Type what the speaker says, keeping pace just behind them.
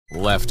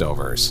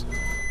leftovers,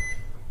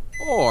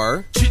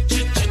 or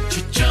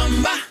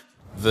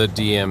the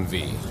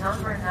DMV,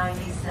 Number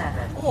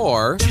 97,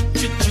 or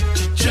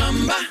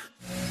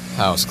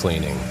house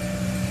cleaning,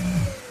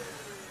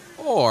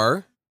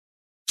 or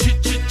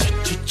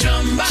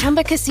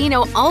Chumba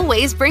Casino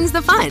always brings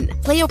the fun.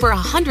 Play over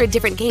 100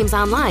 different games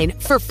online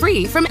for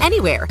free from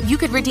anywhere. You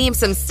could redeem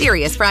some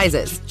serious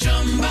prizes.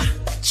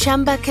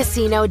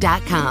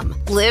 ChumbaCasino.com.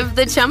 Live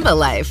the Chumba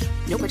life.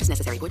 No purchase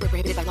necessary. Void where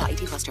prohibited by law.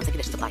 18+ terms and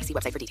conditions apply. See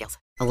website for details.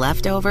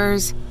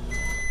 Leftovers,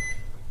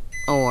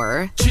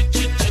 or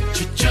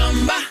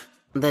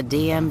the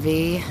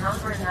DMV,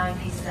 number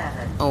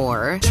 97,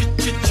 or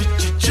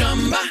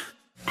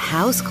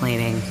house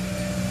cleaning,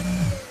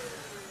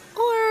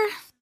 or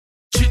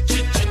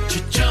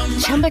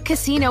Chumba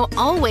Casino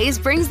always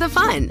brings the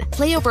fun.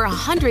 Play over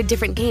 100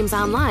 different games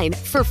online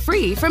for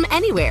free from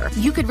anywhere.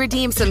 You could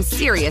redeem some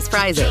serious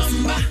prizes.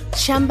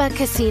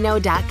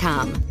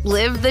 ChumbaCasino.com.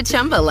 Live the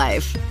Chumba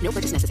life. No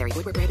purchase necessary.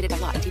 Void where prohibited by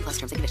law. 18+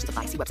 terms and conditions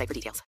apply. See website for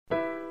details.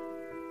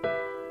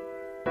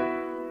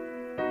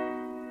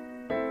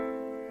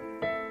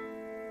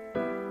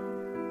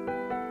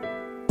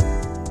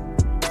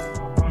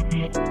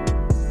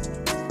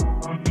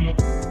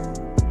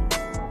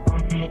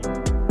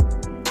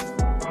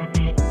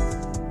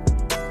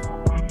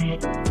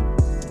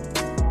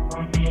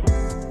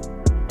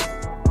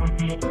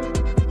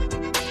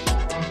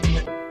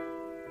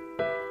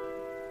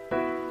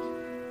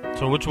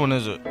 So which one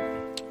is it?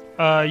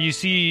 You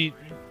see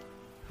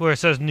where it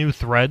says new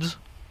threads?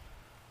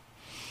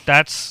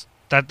 That's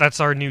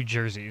our new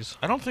jerseys.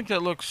 I don't think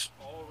that looks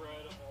All red,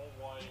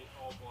 all white,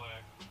 all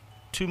black.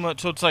 too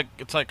much. So it's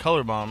like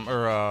Color Bomb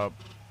or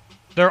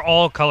They're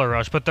all color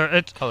rush, but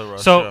it's Color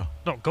Rush. so yeah.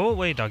 no, go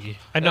away, Dougie.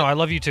 I know, I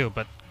love you too,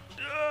 but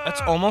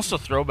That's almost a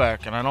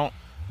throwback, and I don't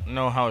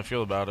know how I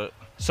feel about it.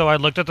 so I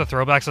looked at the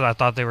throwbacks that I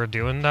thought they were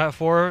doing that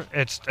for.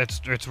 It's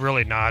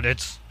really not.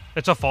 It's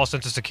a false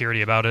sense of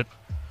security about it.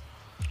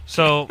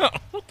 So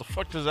What the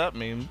fuck does that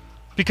mean?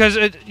 because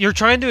you're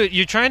trying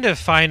to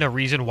find a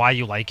reason why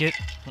you like it,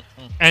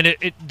 and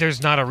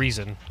there's not a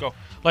reason. Go.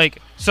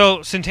 Like,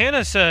 so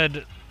Santana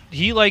said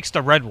he likes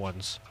the red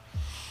ones,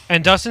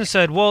 and Dustin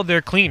said, well,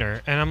 they're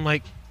cleaner, and I'm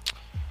like,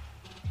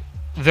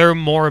 they're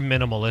more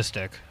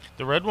minimalistic.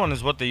 The red one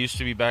is what they used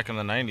to be back in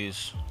the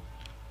 90s.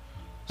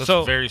 That's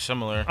So- very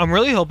similar. I'm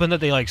really hoping that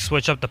they like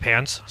switch up the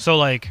pants, so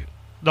like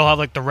they'll have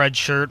like the red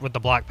shirt with the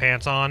black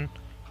pants on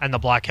and the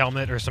black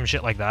helmet or some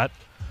shit like that,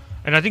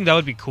 and I think that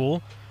would be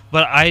cool.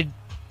 But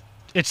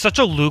it's such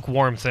a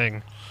lukewarm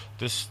thing.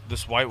 This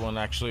white one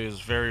actually is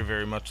very,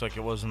 very much like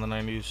it was in the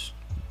 90s.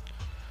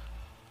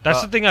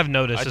 That's the thing I've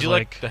noticed. I is do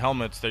like the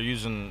helmets. They're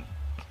using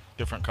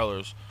different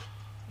colors.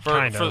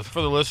 Kind of.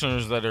 For the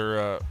listeners that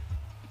are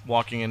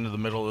walking into the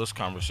middle of this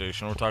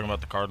conversation, we're talking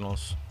about the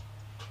Cardinals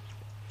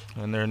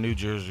and their new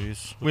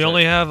jerseys. we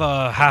only have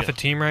half a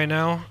team right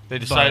now. They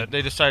but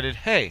decided,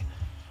 hey,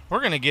 we're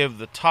going to give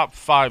the top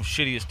 5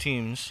 shittiest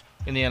teams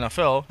in the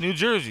NFL new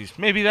jerseys.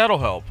 Maybe that'll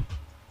help.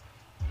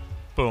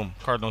 Boom,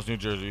 Cardinals new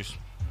jerseys.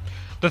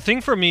 the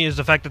thing for me is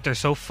the fact that they're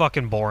so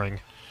fucking boring.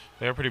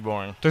 They're pretty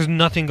boring. There's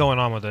nothing going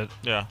on with it.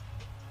 Yeah.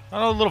 I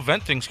know the little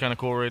vent thing's kind of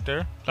cool right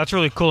there. That's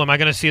really cool. Am I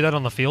going to see that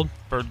on the field?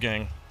 Bird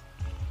Gang.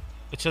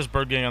 It says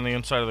Bird Gang on the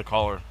inside of the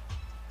collar.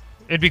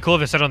 It'd be cool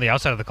if it said on the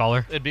outside of the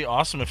collar. It'd be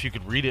awesome if you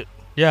could read it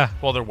Yeah.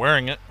 while they're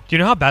wearing it. Do you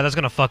know how bad that's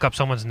going to fuck up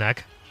someone's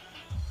neck?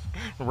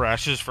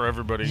 Rashes for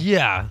everybody.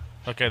 Yeah.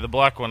 Okay, the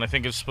black one I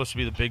think is supposed to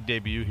be the big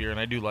debut here, and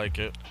I do like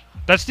it.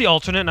 That's the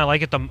alternate, and I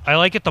like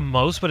it the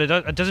most, but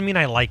it doesn't mean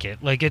I like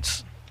it. Like,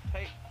 it's...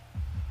 Hey,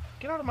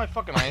 get out of my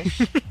fucking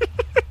ice.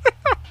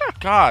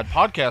 God,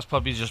 podcast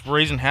puppy's just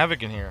raising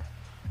havoc in here.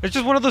 It's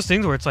just one of those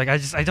things where it's like,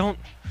 I don't...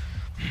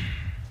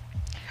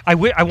 I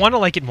want to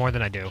like it more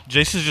than I do.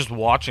 Jason's just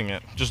watching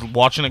it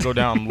go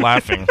down,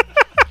 laughing.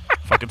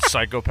 Fucking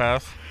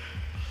psychopath.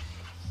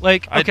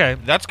 Like, okay.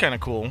 That's kind of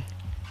cool.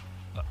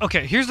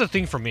 Okay, here's the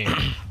thing for me.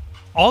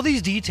 All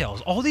these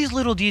details, all these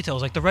little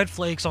details, like the red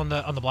flakes on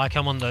the black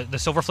helmet, the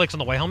silver flakes on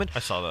the white helmet. I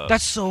saw that.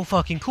 That's so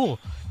fucking cool.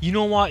 You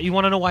know what? You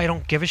want to know why I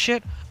don't give a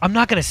shit? I'm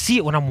not going to see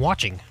it when I'm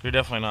watching. You're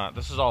definitely not.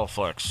 This is all a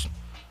flex.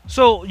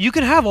 So you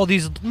can have all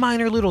these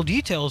minor little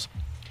details,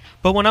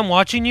 but when I'm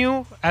watching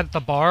you at the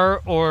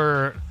bar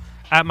or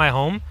at my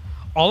home,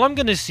 all I'm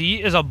going to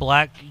see is a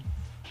black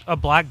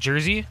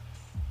jersey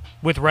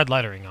with red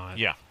lettering on it.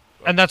 Yeah.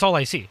 And that's all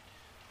I see.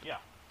 Yeah.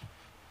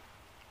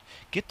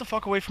 Get the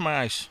fuck away from my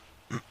ice.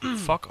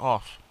 Fuck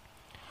off.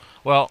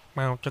 Well,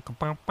 anyway,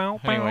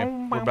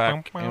 we're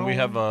back, and we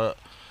have a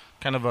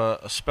kind of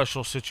a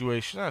special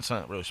situation. That's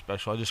not really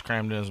special. I just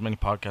crammed in as many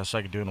podcasts as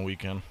I could do in a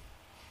weekend,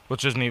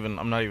 which isn't even.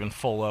 I'm not even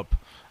full up.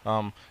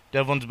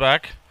 Devlyn's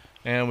back,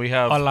 and we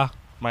have Hola.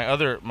 my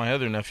other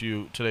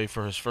nephew today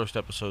for his first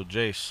episode,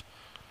 Jace.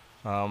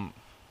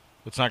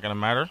 It's not gonna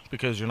matter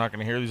because you're not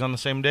gonna hear these on the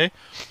same day.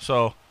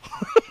 So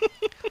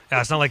Yeah,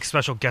 it's not like a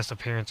special guest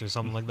appearance or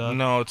something like that.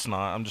 no, it's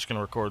not. I'm just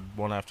gonna record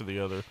one after the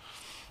other.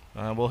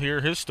 We'll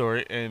hear his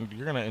story, and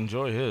you're gonna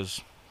enjoy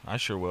his. I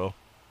sure will.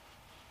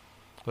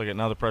 Look at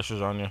now, the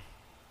pressure's on you.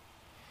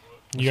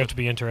 You have to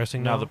be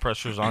interesting now. Now the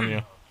pressure's on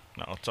you.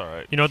 No, it's all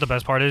right. You know what the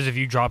best part is? If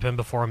you drop him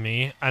before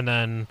me, and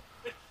then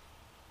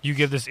you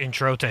give this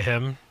intro to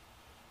him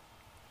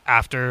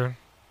after,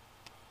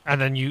 and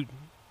then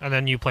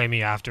you play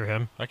me after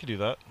him. I could do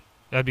that.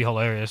 That'd be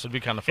hilarious. It'd be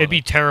kind of funny. It'd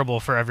be terrible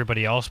for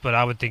everybody else, but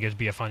I would think it'd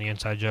be a funny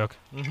inside joke.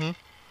 Mm-hmm.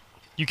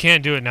 You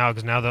can't do it now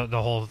because now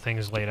the whole thing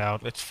is laid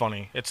out. It's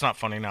funny. It's not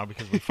funny now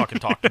because we fucking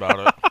talked about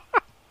it.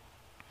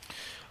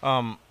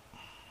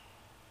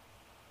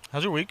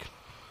 How's your week?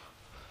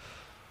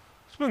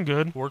 It's been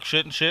good. Work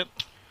shit and shit?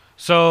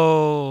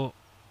 So,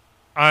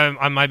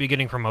 I might be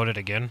getting promoted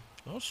again.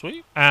 Oh,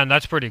 sweet. And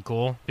that's pretty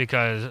cool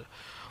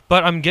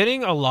but I'm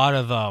getting a lot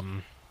of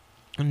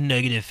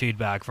negative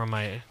feedback from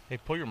my. Hey,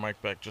 pull your mic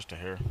back just a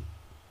hair.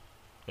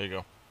 There you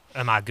go.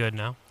 Am I good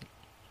now?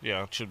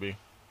 Yeah, it should be.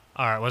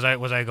 All right. Was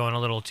I going a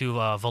little too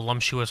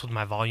voluptuous with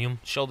my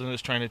volume? Sheldon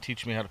is trying to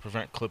teach me how to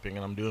prevent clipping,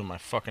 and I'm doing my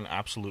fucking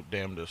absolute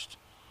damnedest.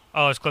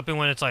 Oh, it's clipping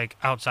when it's like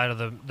outside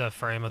of the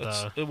frame of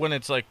when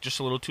it's like just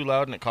a little too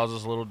loud and it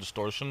causes a little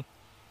distortion.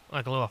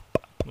 like a little.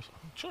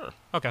 Sure.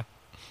 Okay.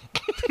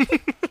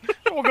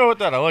 We'll go with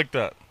that. I like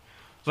that.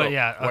 But So,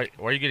 yeah, okay.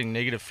 why are you getting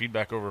negative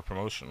feedback over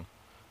promotion?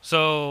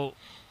 So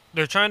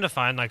they're trying to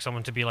find like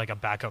someone to be like a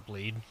backup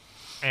lead,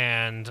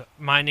 and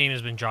my name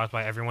has been dropped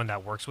by everyone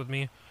that works with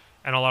me,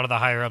 and a lot of the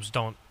higher ups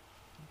don't.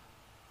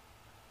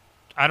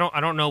 I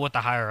don't know what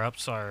the higher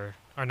ups are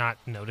not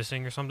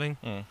noticing or something,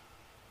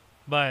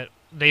 but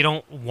they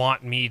don't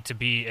want me to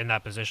be in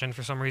that position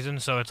for some reason.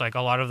 So it's like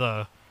a lot of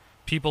the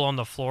people on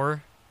the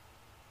floor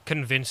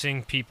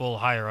convincing people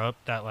higher up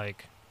that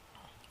like,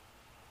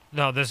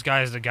 no, this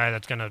guy is the guy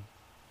that's gonna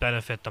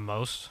benefit the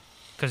most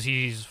because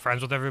he's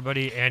friends with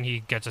everybody and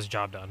he gets his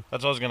job done.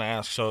 That's what I was going to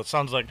ask. So it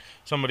sounds like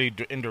somebody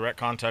in direct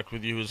contact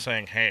with you is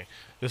saying, hey,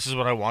 this is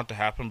what I want to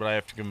happen, but I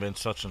have to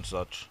convince such and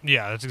such.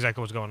 Yeah, that's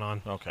exactly what's going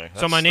on. Okay.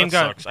 So my name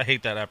sucks. I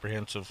hate that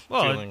apprehensive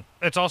feeling.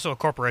 It's also a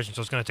corporation,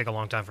 so it's going to take a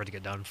long time for it to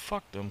get done.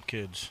 Fuck them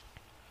kids.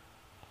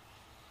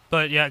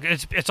 But yeah,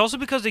 it's also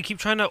because they keep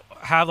trying to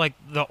have like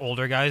the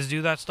older guys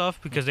do that stuff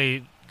because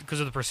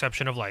of the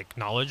perception of like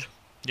knowledge.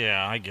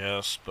 Yeah, I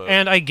guess. But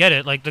And I get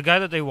it. Like the guy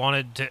that they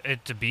wanted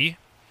it to be,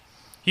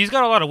 he's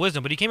got a lot of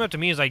wisdom. But he came up to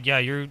me. He's like, "Yeah,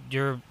 you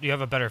have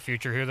a better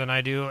future here than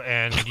I do,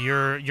 and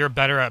you're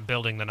better at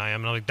building than I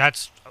am." And I'm like,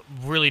 "That's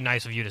really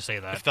nice of you to say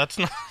that." if that's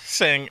not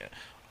saying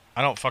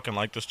I don't fucking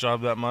like this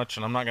job that much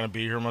and I'm not going to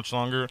be here much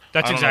longer,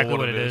 That's I don't know exactly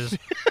what it is.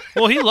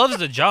 Well, he loves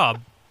the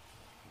job.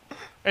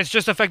 It's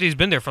just the fact that he's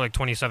been there for like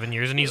 27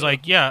 years, and he's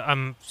like, "Yeah,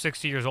 I'm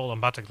 60 years old. I'm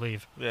about to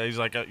leave." Yeah, he's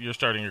like, you're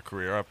starting your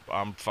career.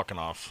 I'm fucking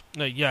off.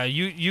 Like, yeah,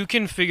 you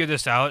can figure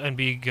this out and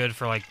be good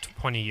for like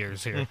 20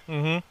 years here.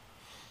 Mm-hmm.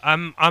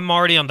 I'm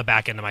already on the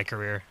back end of my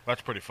career.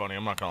 That's pretty funny.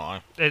 I'm not going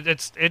to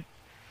lie.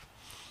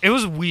 It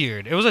was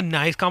weird. It was a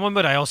nice compliment,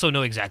 but I also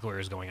know exactly where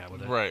he's going at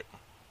with it. Right.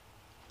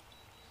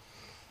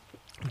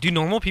 Do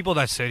normal people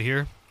that sit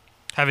here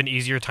have an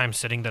easier time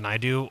sitting than I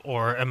do,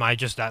 or am I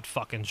just that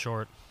fucking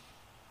short?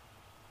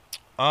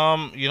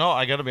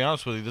 I got to be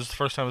honest with you. This is the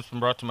first time it's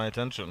been brought to my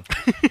attention.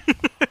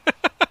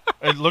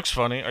 It looks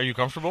funny. Are you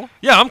comfortable?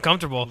 Yeah, I'm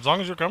comfortable. As long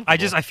as you're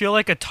comfortable. I feel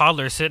like a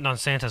toddler sitting on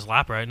Santa's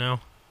lap right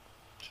now.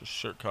 Just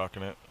shirt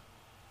cocking it.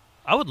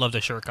 I would love to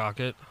shirt cock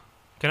it.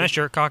 Can I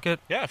shirt cock it?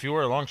 Yeah, if you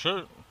wear a long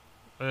shirt.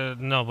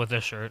 No, with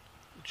this shirt.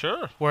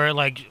 Sure. Where it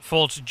like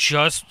folds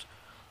just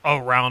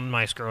around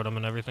my scrotum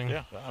and everything.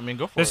 Yeah, I mean,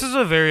 go for it. This is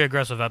a very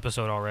aggressive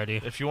episode already.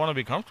 If you want to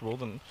be comfortable,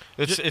 then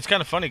it's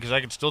kind of funny because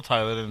I can still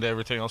tie that into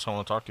everything else I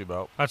want to talk to you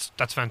about.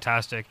 That's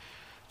fantastic.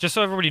 Just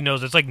so everybody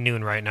knows, it's like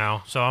noon right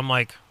now. So I'm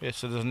like, Yeah,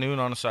 so there's noon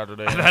on a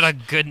Saturday. I've had a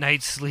good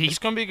night's sleep. It's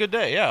gonna be a good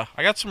day. Yeah,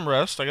 I got some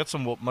rest. I got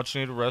some much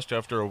needed rest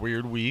after a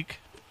weird week,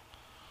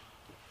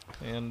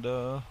 and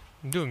I'm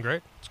doing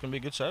great. it's gonna be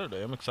a good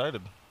Saturday. I'm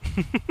excited.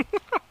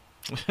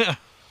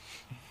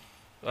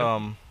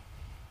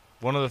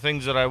 One of the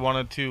things that I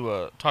wanted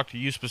to talk to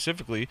you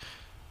specifically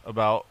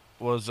about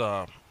was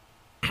I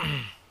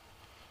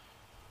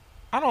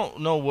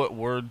don't know what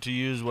word to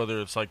use, whether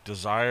it's like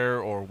desire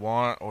or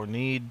want or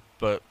need,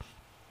 but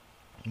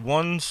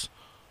ones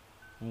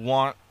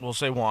want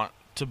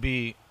to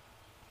be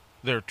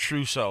their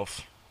true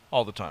self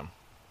all the time.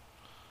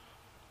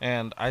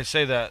 And I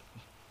say that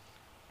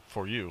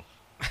for you.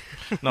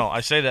 No,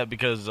 I say that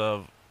because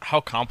of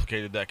how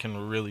complicated that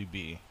can really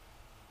be.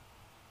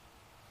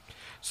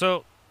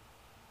 So,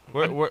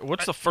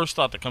 What's the first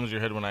thought that comes to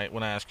your head when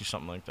I ask you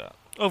something like that?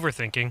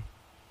 overthinking.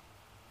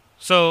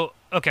 So,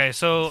 okay,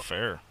 so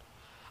Fair.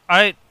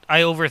 I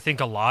overthink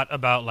a lot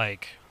about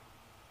like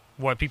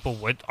what people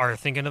are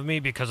thinking of me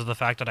because of the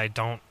fact that I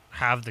don't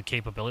have the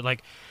capability.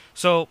 Like,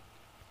 so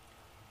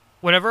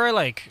whenever I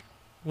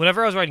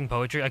was writing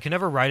poetry, I can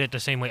never write it the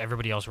same way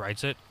everybody else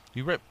writes it.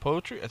 You write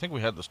poetry? I think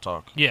we had this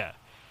talk. Yeah,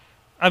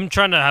 I'm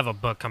trying to have a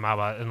book come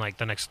out in like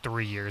the next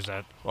 3 years.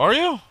 Are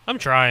you? I'm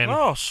trying.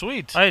 Oh,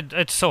 sweet.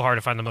 It's so hard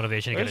to find the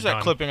motivation to get There's it that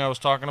done. clipping I was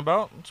talking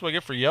about. That's what I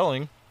get for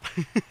yelling.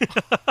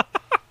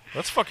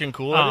 That's fucking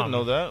cool. I didn't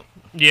know that.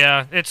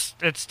 Yeah,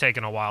 it's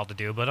taken a while to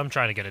do, but I'm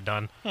trying to get it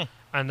done.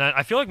 And then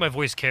I feel like my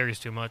voice carries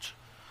too much.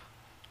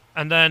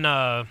 And then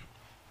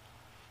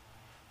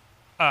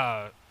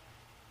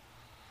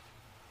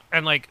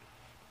and like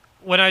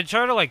when I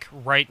try to like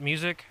write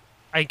music,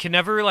 I can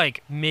never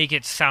like make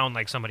it sound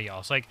like somebody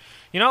else. Like,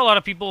 you know, a lot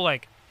of people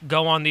like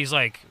go on these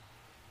like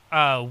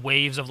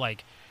waves of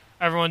like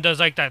everyone does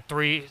like that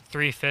three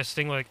fist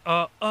thing, like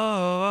how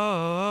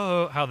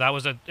that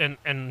was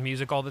in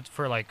music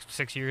for like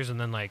 6 years, and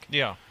then like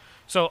Yeah.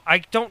 So I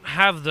don't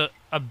have the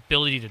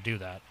ability to do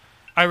that.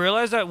 I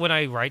realize that when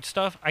I write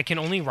stuff, I can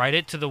only write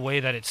it to the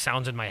way that it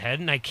sounds in my head,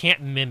 and I can't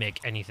mimic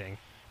anything.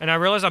 And I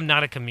realize I'm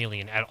not a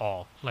chameleon at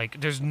all. Like,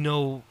 there's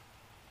no...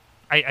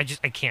 I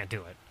can't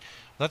do it.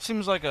 That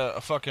seems like a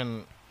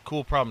fucking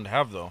cool problem to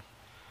have, though.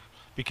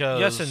 Because...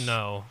 Yes and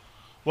no.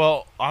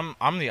 Well,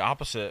 I'm the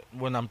opposite.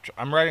 When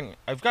I'm writing...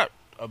 I've got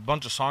a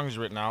bunch of songs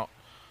written out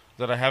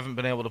that I haven't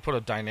been able to put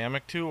a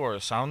dynamic to or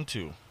a sound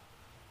to.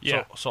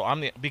 Yeah. So I'm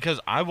the... Because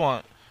I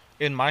want...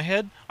 In my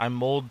head, I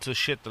mold to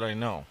shit that I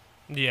know.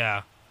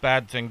 Yeah.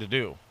 Bad thing to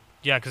do.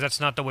 Yeah, because that's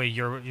not the way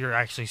you're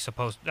actually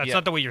supposed... That's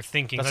not the way you're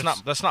thinking.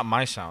 That's not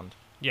my sound.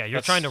 Yeah,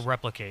 you're trying to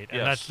replicate, and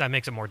yes. that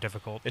makes it more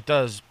difficult. It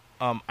does.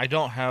 I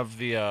don't have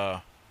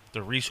the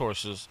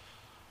resources.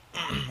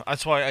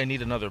 That's why I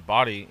need another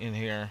body in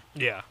here.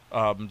 Yeah.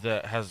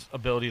 That has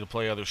ability to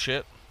play other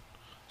shit,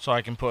 so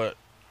I can put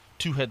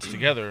two heads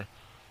together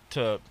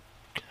to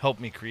help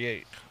me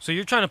create. So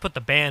you're trying to put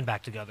the band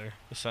back together.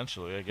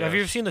 Essentially, I guess. Have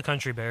you ever seen The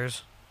Country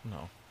Bears?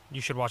 No.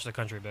 You should watch The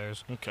Country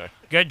Bears. Okay.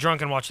 Get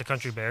drunk and watch The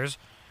Country Bears.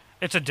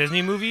 It's a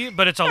Disney movie,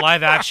 but it's a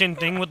live-action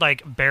thing with,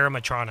 like, bear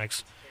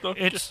animatronics.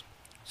 Okay. It's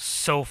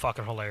so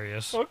fucking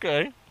hilarious.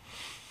 Okay.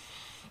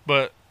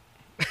 But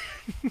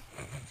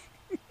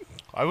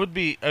I would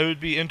be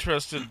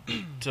interested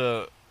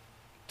to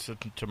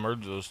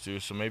merge those two,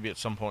 so maybe at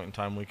some point in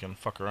time we can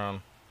fuck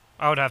around.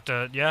 I would have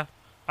to, yeah.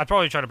 I'd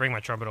probably try to bring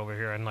my trumpet over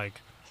here and, like,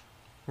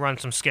 run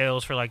some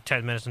scales for, like,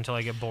 10 minutes until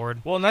I get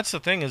bored. Well, and that's the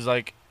thing is,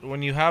 like,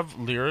 when you have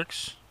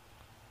lyrics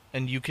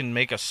and you can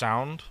make a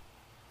sound,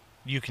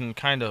 you can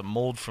kind of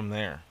mold from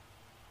there.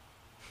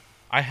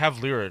 I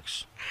have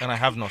lyrics, and I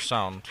have no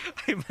sound.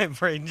 My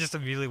brain just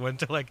immediately went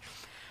to, like,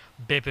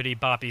 bippity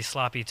boppy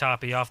sloppy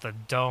toppy off the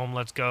dome.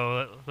 Let's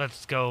go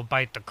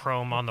bite the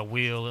chrome on the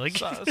wheel.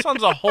 Like, It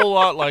sounds a whole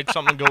lot like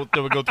something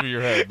that would go through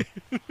your head.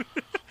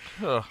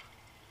 Ugh.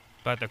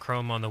 bite the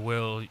chrome on the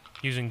wheel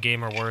using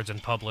gamer words in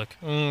public.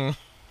 Mm.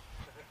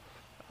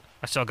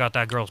 I still got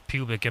that girl's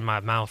pubic in my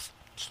mouth.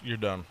 You're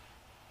done.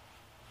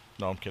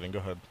 No, I'm kidding. Go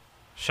ahead.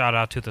 Shout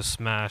out to the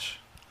Smash.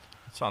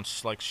 It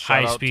sounds like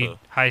shout out to...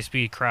 High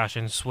speed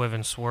crashing,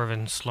 swerving,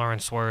 slurring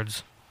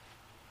swords.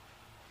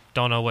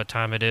 Don't know what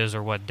time it is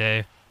or what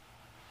day.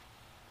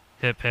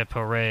 Hip hip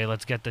hooray,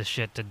 let's get this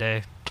shit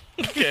today.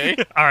 Okay.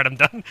 Alright, I'm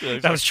done. Yeah,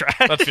 that was trash.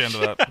 That's the end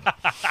of that.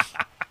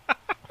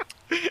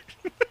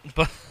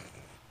 But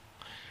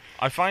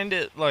I find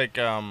it like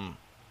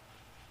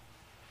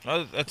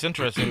that's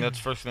interesting. That's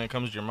the first thing that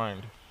comes to your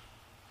mind.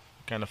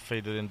 Kind of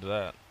faded into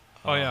that.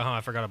 Oh yeah,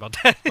 I forgot about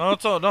that.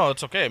 No,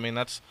 it's okay. I mean,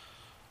 that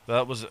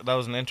was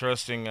an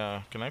interesting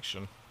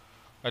connection.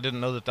 I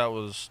didn't know that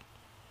was,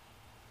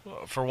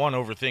 for one,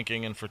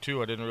 overthinking, and for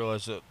two, I didn't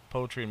realize that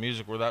poetry and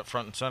music were that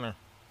front and center.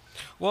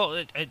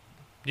 Well,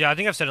 yeah, I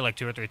think I've said it like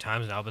 2 or 3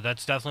 times now, but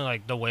that's definitely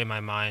like the way my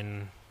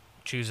mind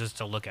chooses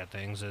to look at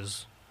things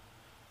is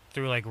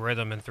through like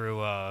rhythm and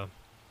through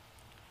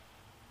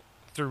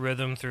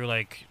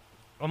like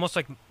almost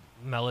like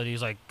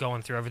melodies, like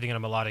going through everything in a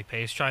melodic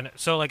pace.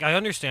 So like I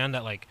understand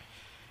that like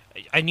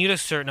I need a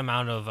certain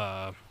amount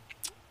of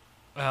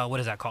what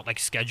is that called? Like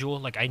schedule.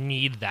 Like I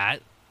need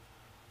that.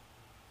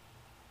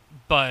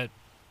 But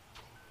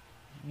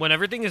when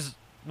everything is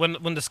when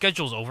the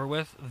schedule's over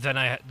with,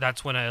 then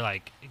that's when I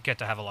like get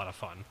to have a lot of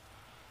fun.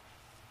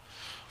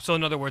 So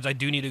in other words, I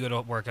do need to go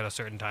to work at a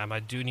certain time. I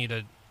do need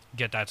to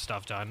get that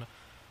stuff done.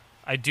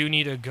 I do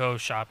need to go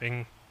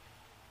shopping.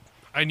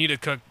 I need to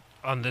cook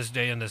on this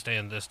day and this day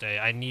and this day.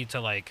 I need to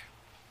like...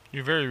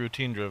 You're very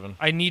routine driven.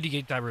 I need to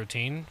get that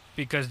routine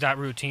because that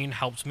routine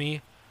helps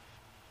me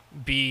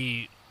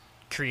be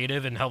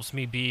creative and helps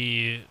me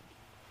be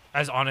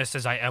as honest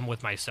as I am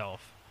with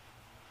myself.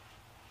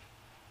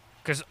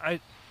 Because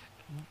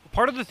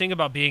part of the thing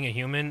about being a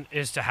human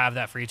is to have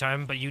that free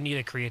time, but you need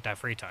to create that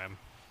free time.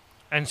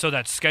 And so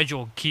that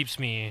schedule keeps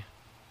me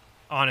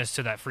honest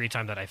to that free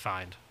time that I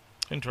find.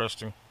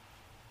 Interesting.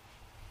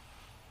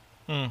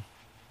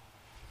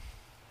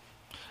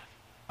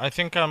 I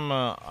think I'm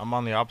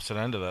on the opposite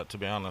end of that, to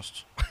be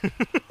honest.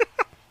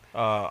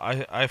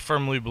 I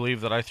firmly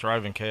believe that I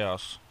thrive in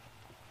chaos.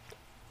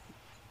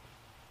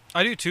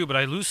 I do too, but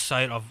I lose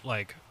sight of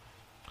like...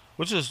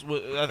 Which is,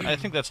 I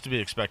think that's to be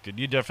expected.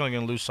 You're definitely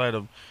going to lose sight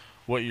of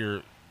what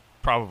you're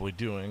probably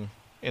doing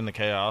in the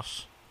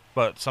chaos.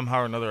 But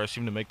somehow or another, I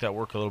seem to make that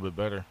work a little bit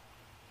better.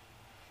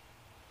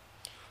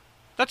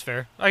 That's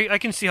fair. I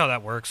can see how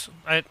that works.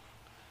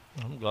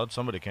 I'm glad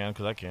somebody can,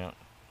 because I can't.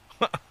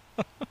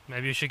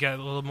 Maybe you should get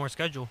a little more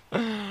schedule.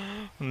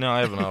 No, I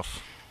have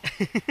enough.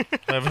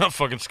 I have enough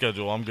fucking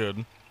schedule. I'm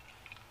good.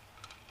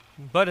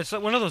 But it's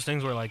one of those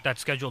things where like that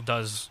schedule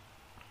does...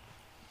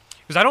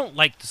 Because I don't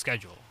like the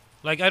schedule.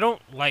 Like, I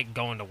don't like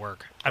going to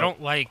work. I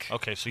don't like...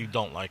 Okay, so you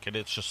don't like it.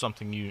 It's just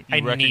something you I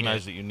need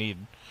recognize it. that you need.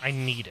 I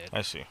need it.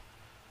 I see.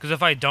 Because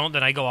if I don't,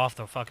 then I go off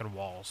the fucking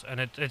walls, and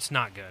it's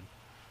not good.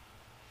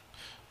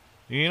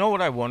 You know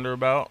what I wonder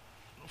about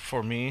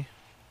for me?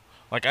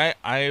 Like,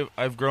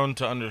 I've grown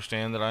to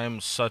understand that I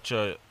am such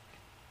a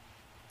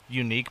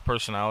unique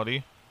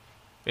personality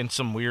in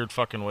some weird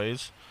fucking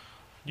ways.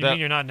 You mean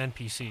you're not an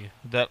NPC?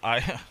 That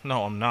I...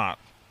 No, I'm not.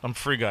 I'm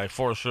Free Guy,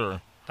 for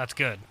sure. That's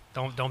good.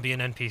 Don't be an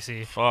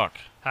NPC. Fuck.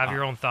 Have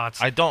your own thoughts.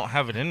 I don't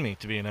have it in me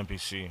to be an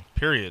NPC.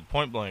 Period.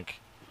 Point blank.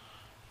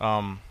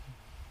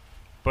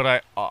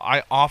 But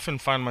I often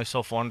find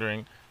myself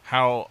wondering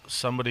how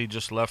somebody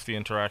just left the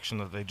interaction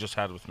that they just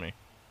had with me.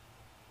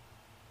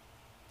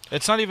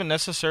 It's not even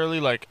necessarily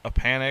like a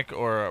panic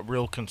or a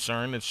real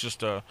concern. It's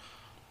just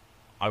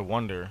I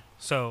wonder.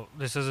 So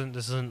this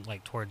isn't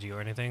like towards you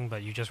or anything,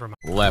 but you just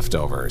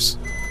Leftovers.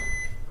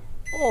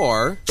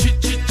 Or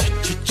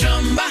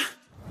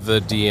the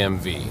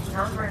DMV.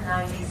 Number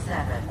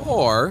 97.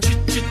 Or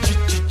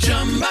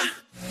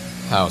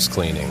house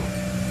cleaning.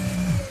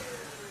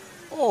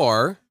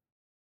 Or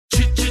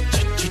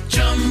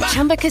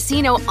Chumba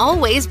Casino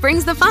always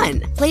brings the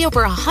fun. Play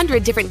over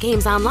 100 different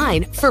games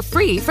online for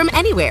free from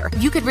anywhere.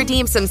 You could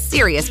redeem some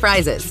serious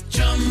prizes.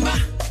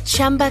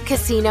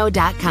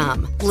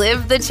 ChumbaCasino.com.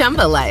 Live the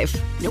Chumba life.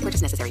 No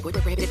purchase necessary. Void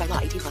where prohibited by law.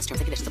 18+ terms and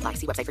conditions apply.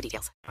 See website for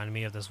details. reminded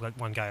me of this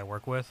one guy I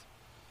work with.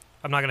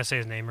 I'm not gonna say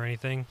his name or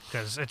anything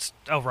because it's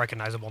a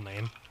recognizable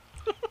name.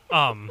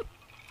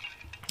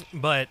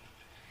 But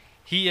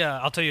he,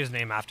 I'll tell you his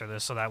name after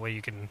this, so that way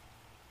you can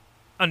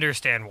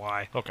understand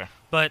why. Okay.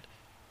 But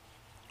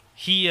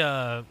he,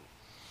 the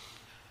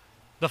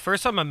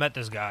first time I met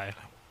this guy,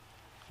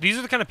 these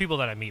are the kind of people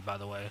that I meet, by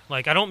the way.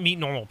 Like, I don't meet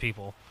normal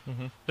people.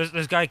 Mm-hmm.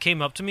 This guy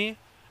came up to me,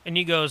 and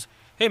he goes,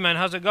 "Hey, man,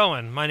 how's it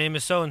going? My name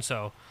is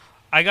so-and-so.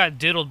 I got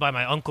diddled by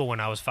my uncle when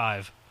I was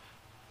 5.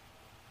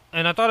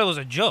 And I thought it was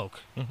a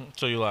joke. Mm-hmm.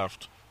 So you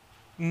laughed.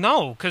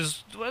 No,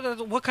 because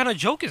what kind of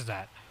joke is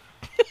that?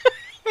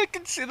 I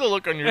can see the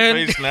look on your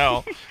face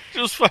now.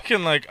 Just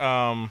fucking like,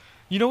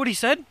 You know what he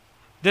said?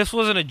 This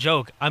wasn't a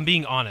joke. I'm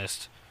being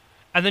honest.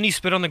 And then he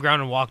spit on the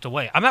ground and walked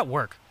away. I'm at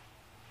work.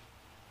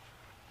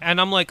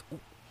 And I'm like,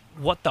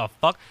 what the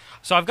fuck?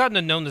 So I've gotten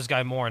to know this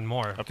guy more and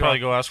more. I'd probably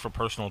go ask for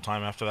personal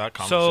time after that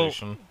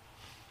conversation.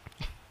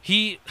 So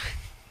he...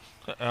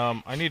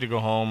 I need to go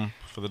home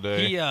for the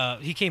day.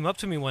 He came up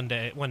to me one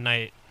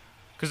night,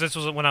 because this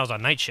was when I was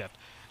on night shift,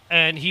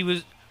 and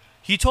he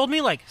told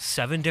me like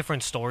 7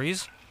 different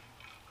stories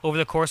over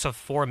the course of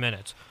 4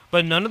 minutes,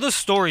 but none of the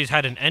stories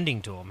had an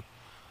ending to them.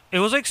 It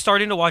was like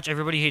starting to watch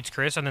Everybody Hates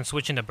Chris and then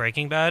switch into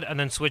Breaking Bad and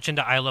then switch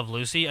into I Love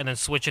Lucy and then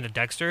switch into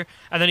Dexter,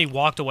 and then he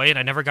walked away and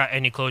I never got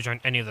any closure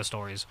on any of the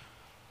stories.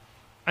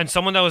 And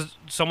someone that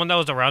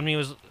was around me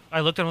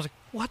I looked at him and was like,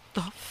 what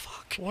the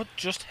fuck? What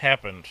just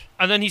happened?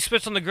 And then he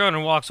spits on the ground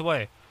and walks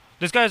away.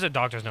 This guy's a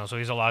doctor's now, so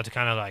he's allowed to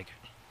kind of like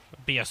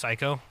be a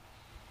psycho.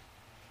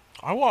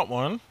 I want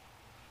one.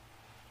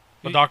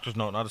 A doctor's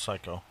note, not a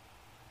psycho.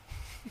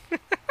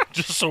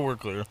 Just so we're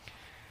clear.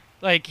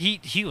 Like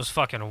he was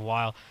fucking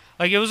wild.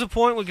 Like it was a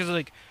point because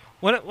like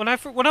when I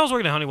was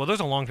working at Honeywell, there was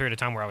a long period of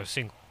time where I was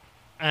single,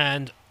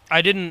 and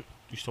I didn't.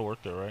 You still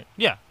work there, right?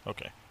 Yeah.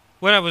 Okay.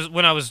 When I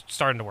was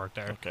starting to work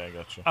there. Okay, I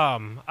got you.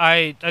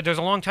 There's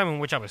a long time in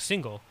which I was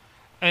single.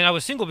 And I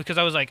was single because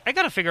I was like, I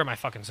gotta figure my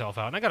fucking self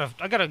out, and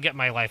I gotta get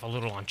my life a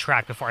little on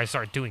track before I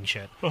start doing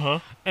shit.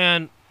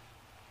 And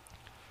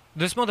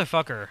this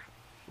motherfucker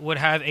would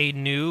have a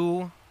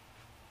new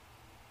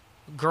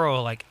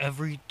girl like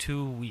every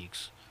 2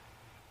 weeks,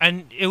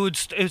 and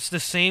it's the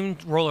same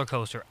roller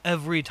coaster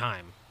every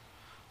time,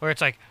 where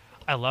it's like,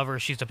 I love her,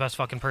 she's the best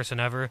fucking person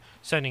ever,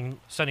 sending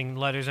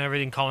letters and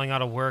everything, calling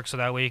out of work so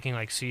that way you can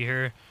like see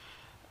her,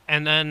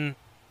 and then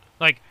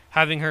like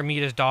having her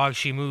meet his dog,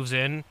 she moves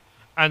in.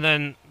 And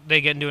then they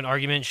get into an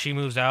argument, she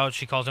moves out,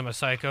 she calls him a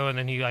psycho, and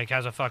then he, like,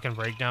 has a fucking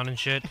breakdown and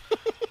shit.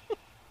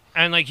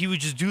 And, like, he would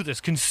just do this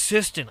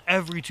consistent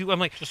every 2... I'm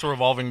like... Just a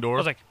revolving door? I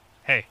was like,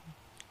 hey,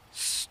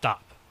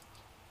 stop.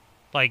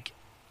 Like,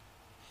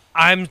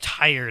 I'm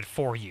tired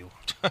for you.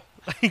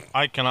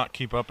 I cannot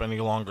keep up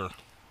any longer.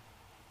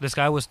 This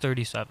guy was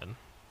 37.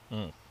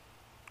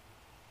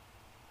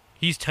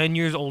 He's 10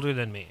 years older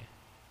than me.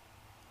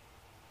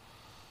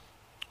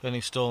 And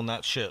he's still in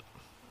that shit.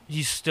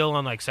 He's still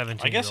on like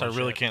 17. I guess I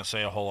really can't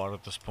say a whole lot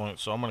at this point,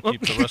 so I'm going to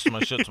keep the rest of my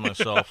shit to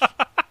myself.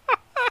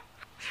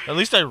 At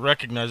least I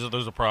recognize that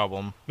there's a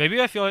problem. Maybe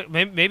I feel like...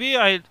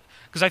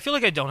 Because I feel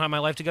like I don't have my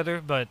life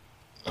together, but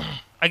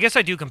I guess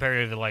I do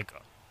compared to like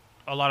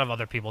a lot of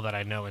other people that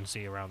I know and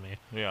see around me.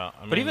 Yeah.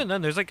 But even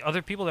then, there's like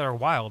other people that are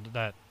wild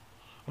that...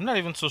 I'm not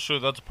even so sure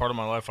that's a part of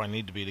my life I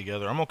need to be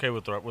together. I'm okay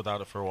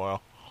without it for a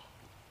while.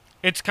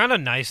 It's kind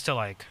of nice to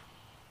like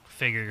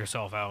figure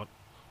yourself out.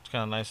 It's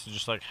kind of nice to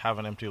just like have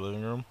an empty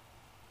living room.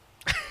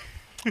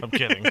 I'm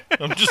kidding.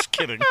 I'm just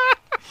kidding.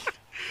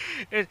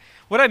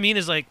 What I mean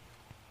is like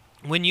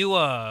when you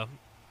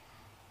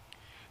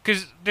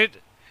because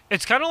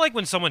it's kind of like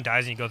when someone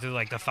dies and you go through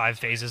like the 5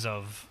 phases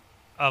of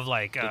of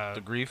like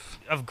The grief.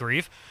 of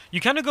grief.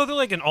 You kind of go through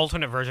like an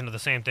alternate version of the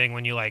same thing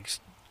when you like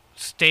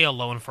stay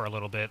alone for a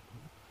little bit.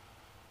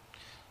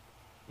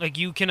 Like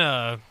you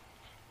can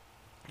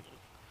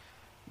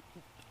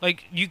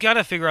like you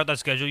gotta figure out that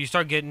schedule. You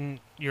start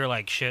getting your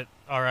like shit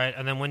all right,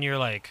 and then when you're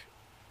like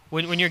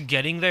when you're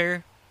getting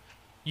there,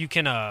 you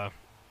can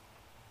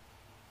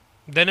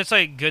then it's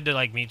like good to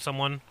like meet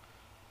someone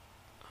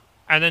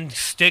and then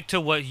stick to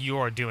what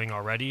you're doing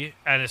already,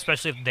 and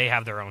especially if they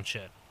have their own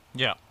shit.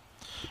 Yeah.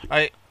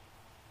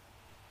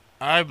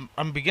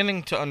 I'm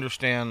beginning to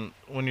understand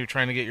when you're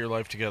trying to get your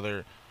life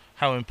together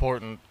how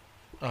important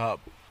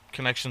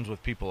connections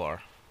with people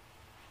are.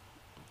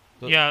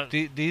 Yeah.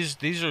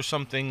 These are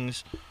some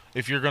things,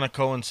 if you're going to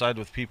coincide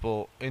with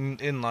people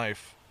in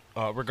life,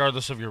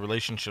 regardless of your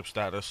relationship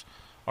status,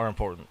 are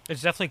important.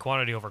 It's definitely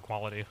quantity over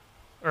quality.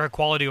 Or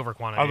quality over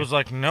quantity. I was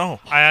like, no.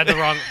 I had the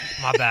wrong...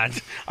 My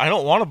bad. I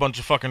don't want a bunch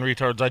of fucking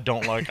retards I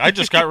don't like. I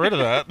just got rid of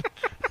that.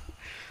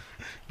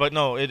 But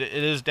no, it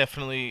is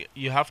definitely...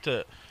 You have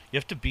to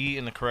be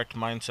in the correct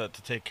mindset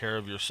to take care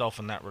of yourself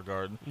in that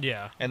regard.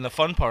 Yeah. And the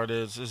fun part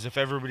is if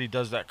everybody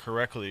does that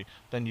correctly,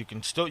 then you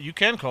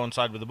can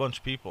coincide with a bunch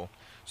of people.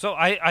 So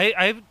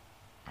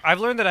I've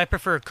learned that I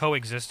prefer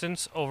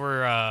coexistence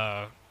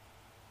over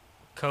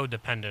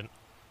codependent.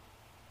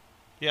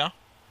 Yeah.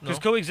 Because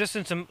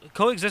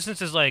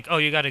coexistence is like, oh,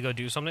 you got to go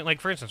do something.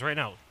 Like, for instance, right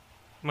now,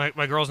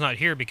 my girl's not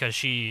here because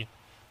she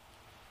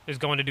is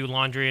going to do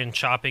laundry and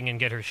shopping and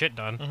get her shit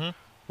done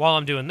while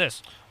I'm doing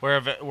this.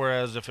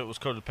 Whereas if it was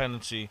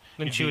codependency,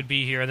 then she would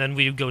be here, and then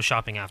we'd go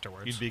shopping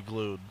afterwards. You'd be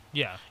glued.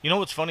 Yeah. You know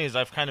what's funny is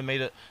I've kind of made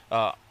it,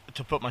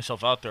 to put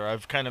myself out there,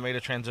 I've kind of made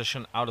a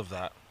transition out of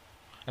that.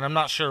 And I'm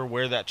not sure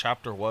where that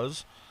chapter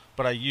was,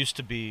 but I used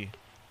to be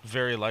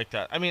very like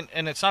that. I mean,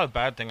 and it's not a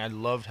bad thing. I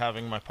loved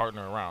having my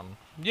partner around.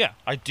 Yeah.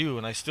 I do,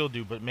 and I still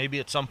do, but maybe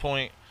at some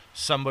point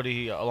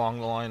somebody along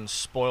the line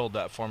spoiled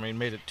that for me and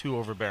made it too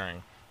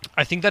overbearing.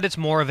 I think that it's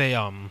more of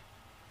a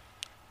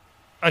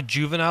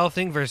juvenile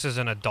thing versus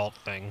an adult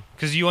thing,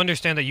 because you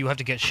understand that you have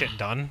to get shit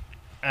done,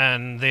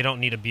 and they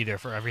don't need to be there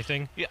for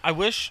everything. Yeah, I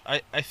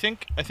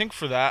think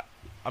for that,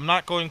 I'm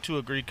not going to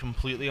agree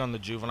completely on the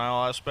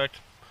juvenile aspect.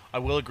 I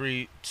will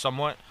agree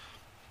somewhat,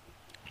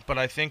 but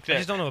I think that I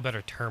just don't know a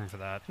better term for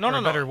that. No, or no,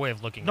 a no. better way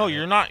of looking. No, at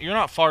you're it. not. You're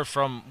not far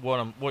from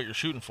what you're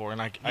shooting for, and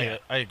Yeah.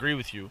 I agree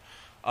with you.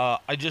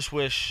 I just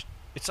wish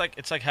it's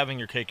like having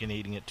your cake and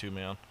eating it too,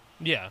 man.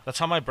 Yeah. That's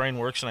how my brain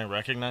works, and I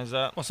recognize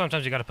that. Well,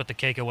 sometimes you got to put the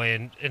cake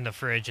away in the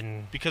fridge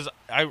and. Because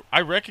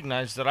I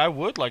recognize that I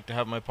would like to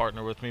have my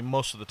partner with me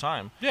most of the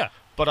time. Yeah.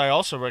 But I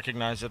also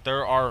recognize that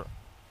there are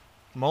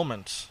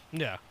moments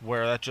Yeah.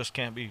 where that just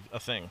can't be a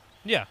thing.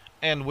 Yeah.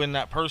 And when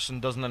that person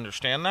doesn't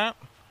understand that,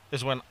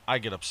 is when I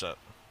get upset.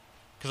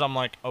 Because I'm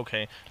like,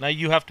 okay, now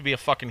you have to be a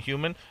fucking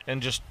human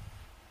and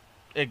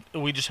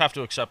we just have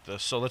to accept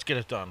this. So let's get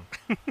it done.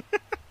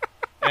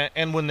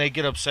 and when they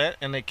get upset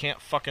and they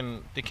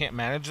can't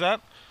manage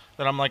that,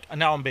 then I'm like,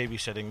 now I'm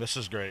babysitting. This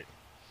is great.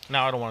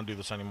 Now I don't want to do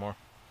this anymore.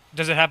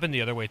 Does it happen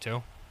the other way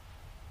too?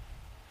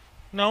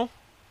 No.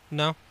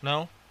 No.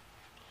 No.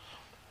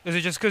 Is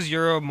it just because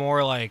you're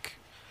more like...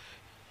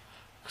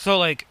 So,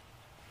 like,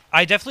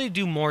 I definitely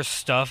do more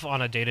stuff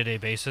on a day-to-day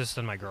basis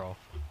than my girl.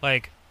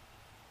 Like,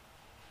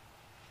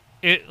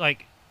 I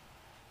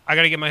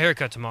gotta get my hair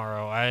cut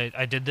tomorrow.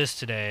 I did this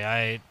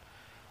today.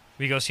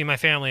 We go see my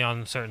family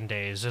on certain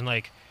days. And,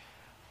 like,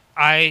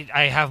 I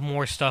have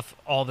more stuff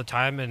all the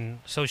time. And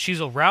so she's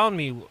around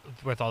me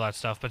with all that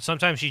stuff. But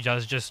sometimes she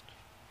does just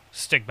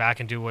stick back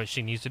and do what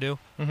she needs to do.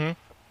 Mm-hmm.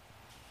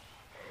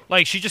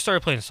 Like, she just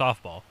started playing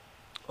softball.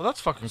 Well,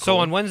 that's fucking cool. So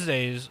on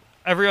Wednesdays,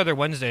 every other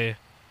Wednesday,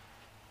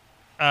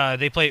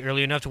 they play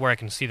early enough to where I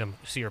can see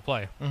her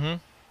play. Mm-hmm.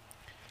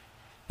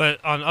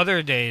 But on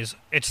other days,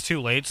 it's too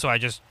late, so I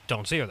just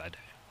don't see her that day.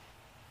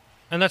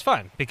 And that's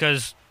fine,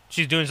 because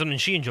she's doing something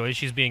she enjoys.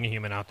 She's being a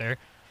human out there.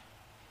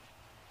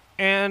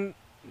 And,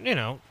 you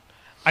know,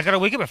 I gotta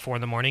wake up at 4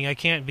 in the morning. I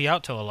can't be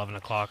out till 11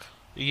 o'clock.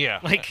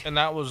 Yeah. Like, and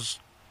that was...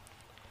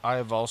 I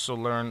have also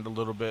learned a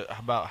little bit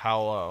about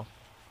how...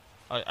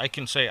 I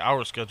can say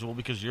our schedule,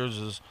 because yours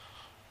is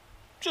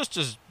just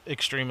as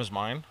extreme as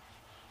mine.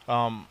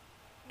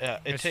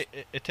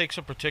 It takes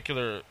a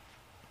particular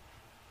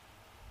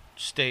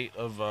state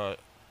of...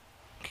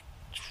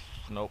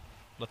 nope.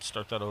 Let's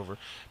start that over. It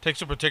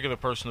takes a particular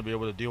person to be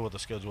able to deal with a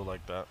schedule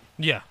like that.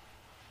 yeah.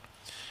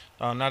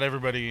 Not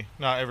everybody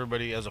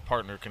as a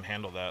partner can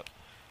handle that.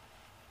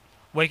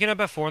 Waking up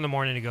at 4 in the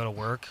morning to go to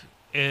work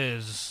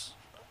is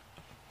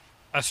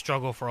a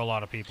struggle for a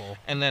lot of people.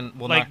 And then,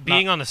 well, like,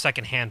 being on the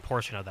second-hand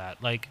portion of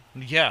that. Like,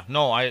 yeah,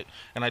 no, I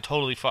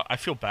totally I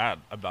feel bad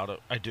about it.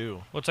 I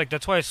do. well, it's like,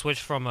 that's why I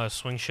switched from a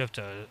swing shift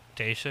to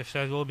day shift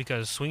schedule,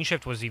 because swing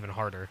shift was even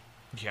harder.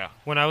 Yeah.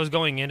 When I was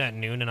going in at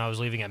noon and I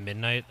was leaving at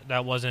midnight,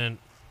 that wasn't...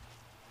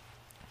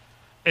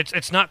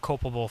 It's not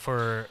culpable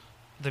for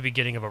the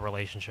beginning of a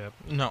relationship.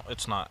 No,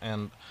 it's not,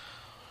 and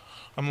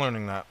I'm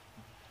learning that.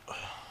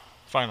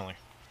 Finally.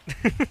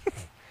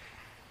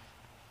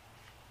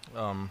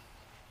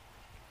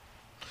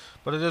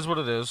 But it is what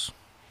it is.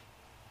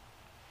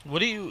 What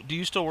do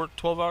you still work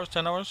 12 hours,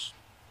 10 hours?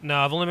 No,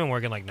 I've only been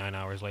working like 9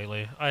 hours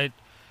lately.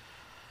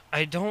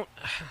 I don't.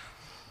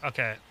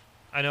 Okay,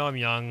 I know I'm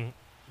young,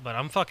 but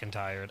I'm fucking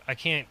tired. I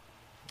can't.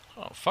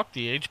 Oh, fuck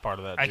the age part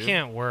of that, I dude.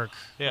 can't work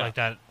like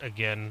that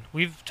again.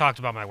 We've talked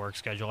about my work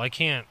schedule. I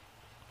can't.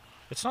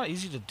 It's not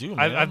easy to do,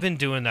 man. I've been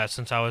doing that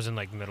since I was in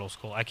like middle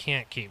school. I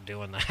can't keep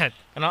doing that.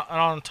 And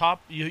on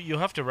top, you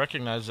have to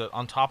recognize that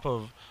on top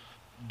of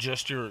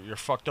just your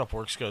fucked up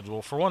work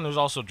schedule, for one, there's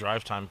also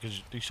drive time because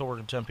do you still work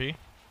in Tempe?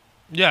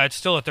 Yeah, it's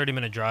still a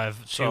 30-minute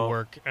drive to So,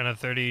 work and a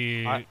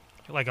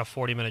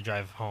 40-minute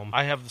drive home.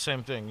 I have the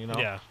same thing, you know?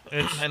 Yeah.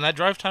 And that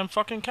drive time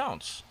fucking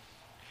counts.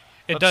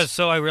 It does.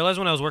 So I realized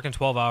when I was working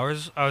 12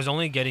 hours, I was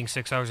only getting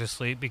 6 hours of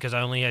sleep because I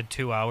only had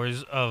 2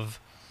 hours of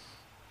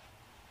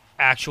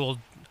actual.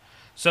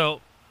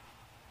 So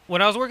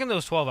when I was working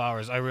those 12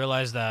 hours, I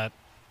realized that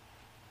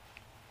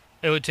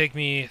it would take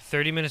me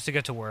 30 minutes to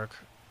get to work,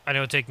 and it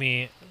would take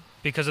me,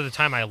 because of the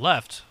time I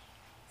left,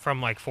 from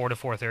like 4 to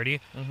 4:30,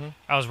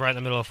 I was right in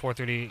the middle of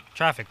 4:30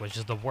 traffic, which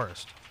is the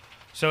worst.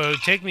 So it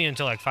would take me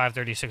until like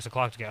 5:30, 6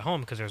 o'clock to get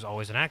home because there's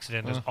always an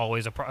accident. There's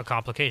always a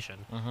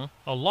complication.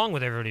 Along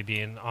with everybody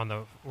being on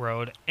the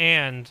road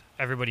and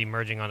everybody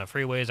merging on the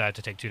freeways, I had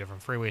to take 2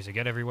 different freeways to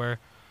get everywhere.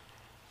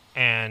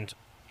 And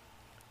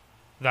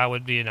that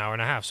would be an hour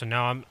and a half. So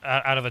now I'm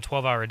out of a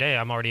 12-hour day,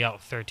 I'm already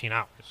out 13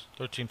 hours.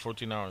 13,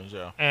 14 hours,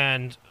 yeah.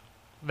 And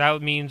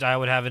that means I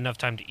would have enough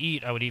time to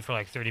eat. I would eat for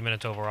like 30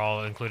 minutes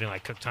overall, including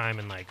like cook time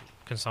and like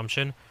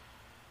consumption.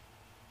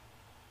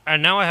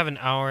 And now I have an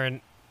hour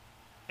and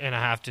a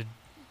half to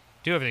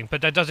do everything.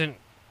 But that doesn't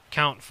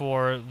count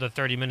for the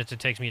 30 minutes it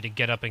takes me to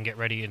get up and get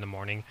ready in the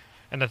morning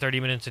and the 30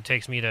 minutes it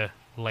takes me to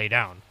lay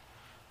down.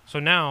 So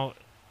now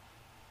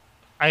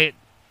I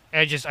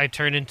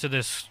turn into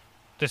this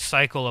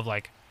cycle of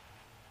like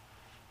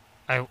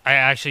I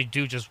actually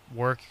do just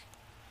work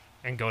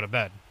and go to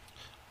bed.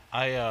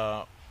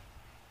 I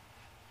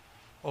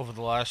over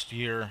the last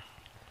year,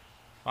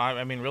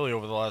 I mean really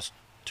over the last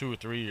 2 or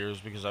 3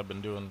 years, because I've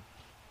been doing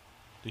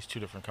these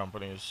 2 different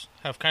companies,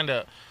 have kind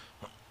of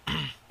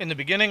in the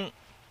beginning,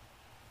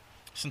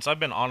 since I've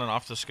been on and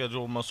off the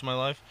schedule most of my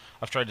life,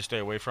 I've tried to stay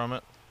away from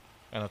it,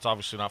 and it's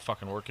obviously not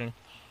fucking working.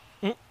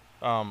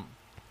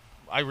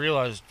 I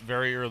realized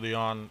very early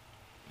on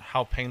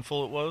how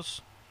painful it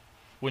was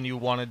when you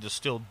wanted to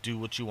still do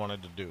what you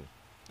wanted to do.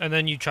 And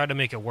then you try to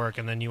make it work,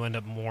 and then you end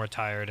up more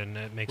tired, and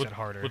it makes it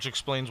harder. Which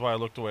explains why I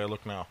look the way I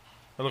look now.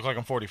 I look like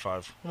I'm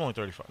 45. I'm only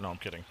 35. No, I'm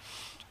kidding.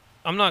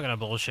 I'm not gonna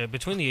bullshit.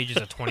 Between the ages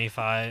of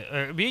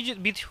 25,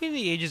 between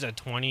the ages of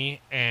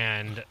 20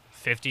 and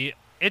 50,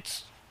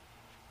 it's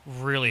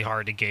really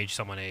hard to gauge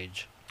someone's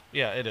age.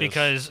 Yeah, it is.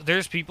 Because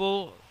there's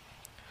people.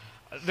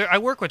 I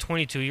work with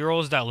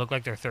 22-year-olds that look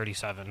like they're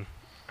 37.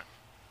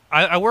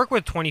 I work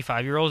with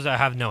 25-year-olds that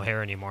have no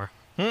hair anymore.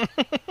 Yeah,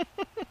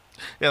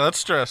 that's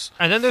stress.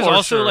 And then there's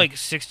also like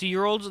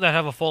 60-year-olds that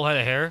have a full head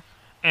of hair,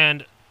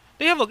 and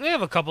they have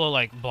a couple of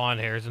like blonde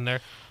hairs in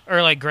there,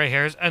 or like gray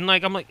hairs, and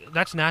like I'm like,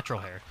 that's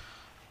natural hair.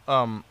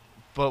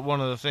 But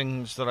one of the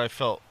things that I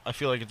feel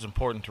like it's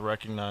important to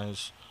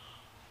recognize,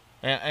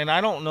 and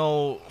I don't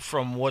know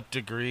from what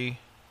degree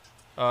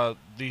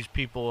these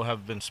people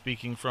have been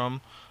speaking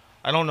from.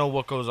 I don't know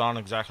what goes on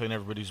exactly in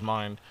everybody's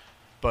mind,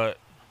 but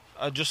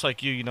just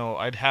like you know,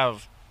 I'd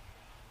have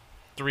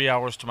 3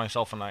 hours to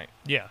myself a night.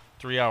 Yeah.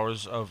 3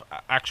 hours of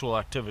actual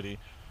activity,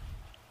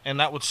 and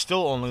that would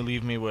still only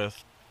leave me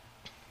with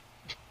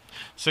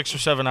 6 or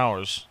 7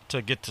 hours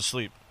to get to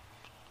sleep,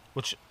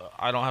 which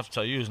I don't have to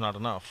tell you is not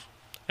enough.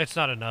 It's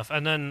not enough.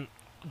 And then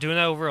doing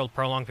that over a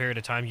prolonged period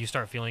of time, you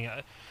start feeling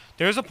it.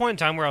 There was a point in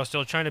time where I was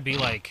still trying to be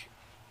like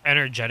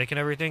energetic and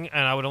everything,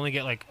 and I would only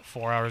get like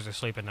 4 hours of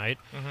sleep a night.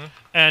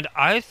 And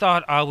I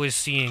thought I was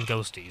seeing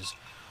ghosties.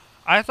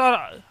 I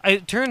thought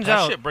it turns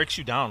out that shit breaks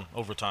you down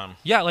over time.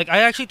 Yeah, like I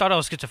actually thought I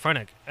was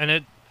schizophrenic, and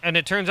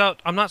it turns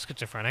out I'm not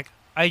schizophrenic.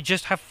 I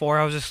just have 4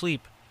 hours of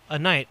sleep a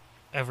night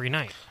every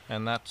night,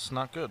 and that's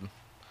not good.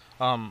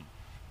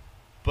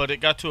 But it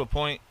got to a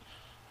point,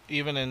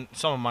 even in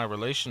some of my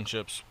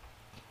relationships,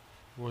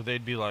 where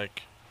they'd be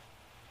like,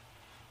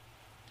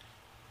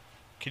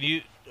 "Can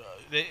you?"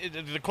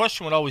 The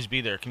question would always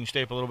be there. Can you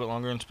stay up a little bit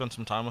longer and spend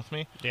some time with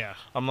me? Yeah.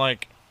 I'm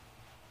like,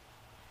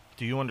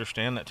 do you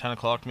understand that 10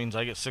 o'clock means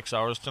I get 6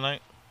 hours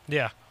tonight?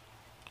 Yeah.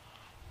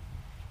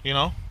 You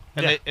know?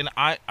 And Yeah.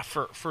 I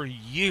for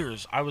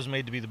years, I was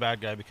made to be the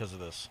bad guy because of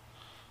this.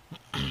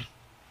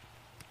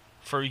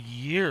 For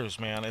years,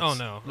 man. It's Oh,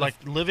 no. like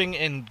living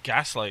in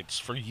gaslights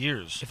for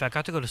years. If I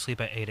got to go to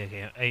sleep at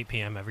 8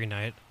 p.m. every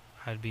night,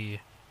 I'd be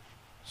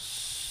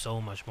so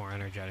much more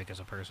energetic as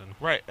a person.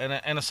 Right.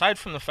 And aside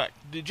from the fact,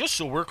 just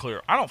so we're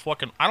clear, I don't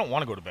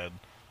want to go to bed.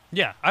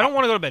 Yeah, I don't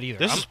want to go to bed either.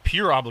 This is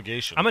pure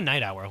obligation. I'm a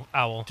night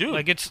owl. Dude.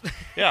 Like it's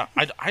Yeah,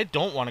 I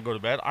don't want to go to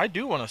bed. I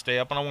do want to stay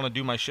up and I want to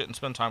do my shit and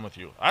spend time with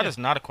you. That is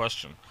not a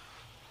question.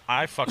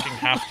 I fucking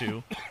have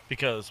to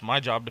because my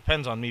job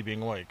depends on me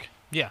being awake.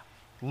 Yeah.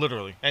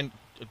 Literally. And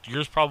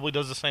yours probably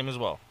does the same as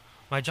well.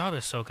 My job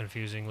is so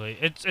confusingly.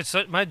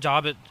 My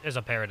job is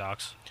a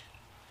paradox.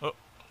 Oh.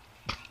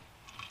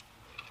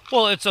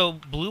 Well, it's a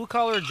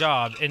blue-collar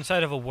job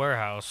inside of a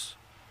warehouse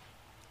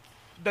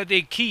that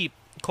they keep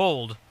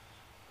cold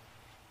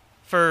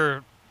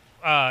for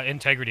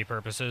integrity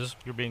purposes.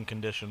 You're being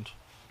conditioned.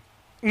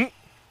 And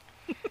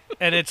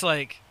it's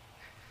like,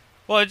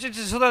 well, it's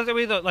just so that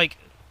way that like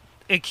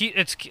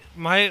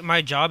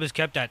my job is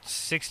kept at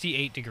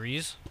 68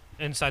 degrees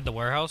inside the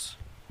warehouse,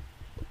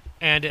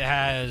 and it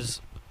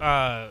has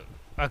a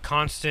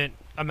constant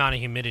amount of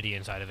humidity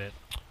inside of it,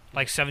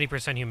 like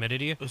 70%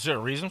 humidity. Is there a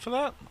reason for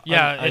that?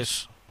 Yeah,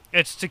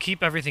 it's to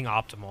keep everything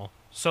optimal.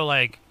 So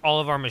like all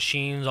of our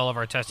machines, all of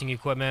our testing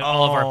equipment,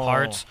 all of our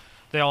parts,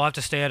 they all have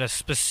to stay at a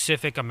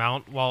specific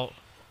amount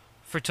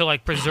to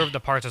like preserve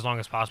the parts as long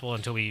as possible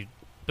until we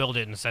build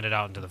it and send it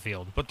out into the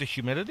field. But the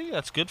humidity,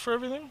 that's good for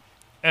everything?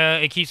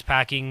 It keeps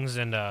packings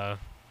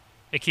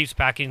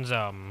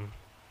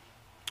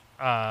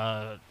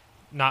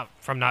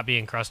not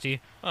being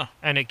crusty. Huh.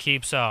 And it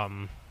keeps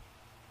and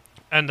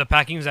the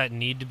packings that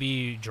need to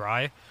be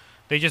dry,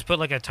 they just put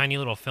like a tiny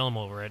little film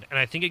over it, and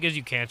I think it gives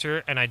you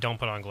cancer, and I don't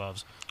put on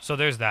gloves. So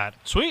there's that.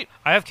 Sweet.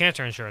 I have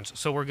cancer insurance,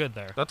 so we're good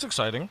there. That's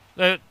exciting.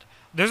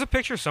 There's a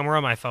picture somewhere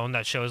on my phone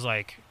that shows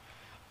like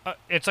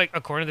it's like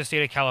according to the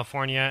state of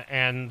California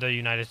and the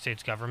United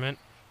States government,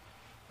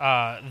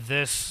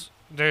 there's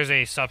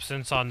a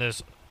substance on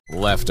this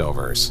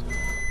Leftovers.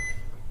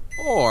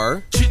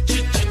 Or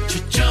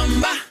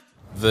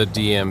the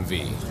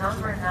DMV.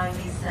 Number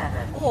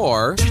 97.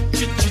 Or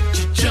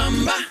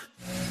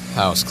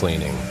house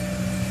cleaning.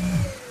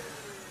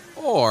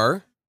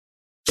 Or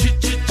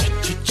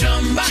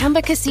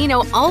Chumba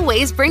Casino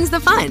always brings the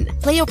fun.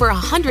 Play over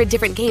 100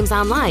 different games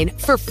online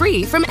for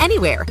free from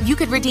anywhere. You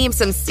could redeem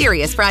some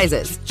serious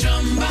prizes.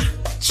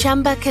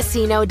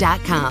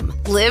 ChumbaCasino.com.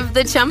 Live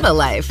the Chumba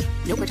life.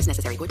 No purchase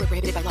necessary. Void where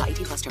prohibited by law.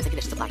 18+ terms and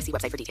conditions apply. See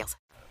website for details.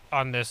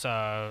 on this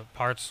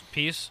parts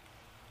piece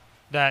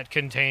that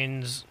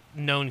contains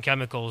known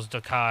chemicals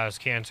to cause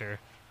cancer,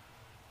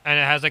 and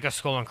it has like a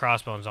skull and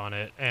crossbones on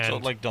it. And So,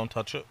 like, don't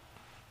touch it?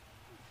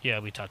 yeah,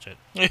 we touch it.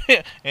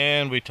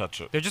 And we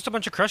touch it. They're just a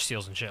bunch of crush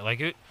seals and shit. Like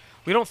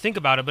we don't think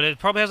about it, but it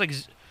probably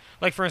has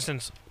like for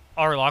instance,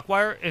 our lock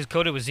wire is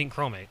coated with zinc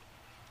chromate,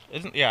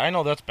 Yeah, I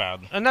know that's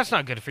bad. and that's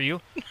not good for you.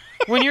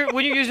 When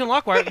you're using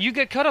lock wire, you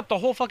get cut up the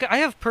whole fucking. I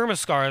have perma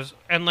scars,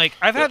 and like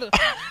I've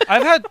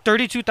had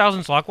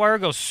 32,000 lock wire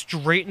go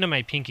straight into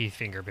my pinky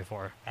finger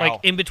before, like Ow.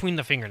 in between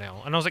the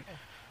fingernail, and I was like,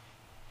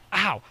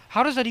 "Ow!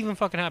 How does that even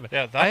fucking happen?"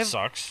 Yeah, that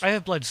sucks. I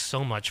have bled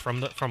so much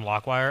from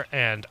lock wire,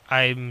 and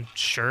I'm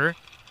sure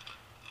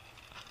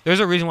there's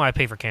a reason why I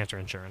pay for cancer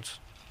insurance.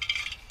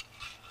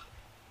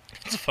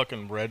 It's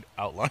fucking red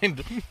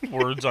outlined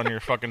words on your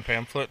fucking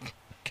pamphlet.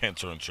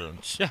 Cancer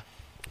insurance. Yeah.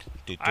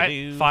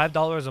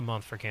 $5 a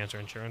month for cancer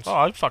insurance. Oh,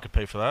 I'd fucking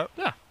pay for that.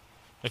 Yeah.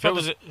 If it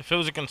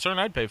was a concern,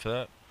 I'd pay for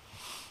that.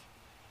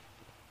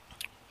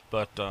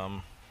 But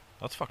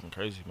that's fucking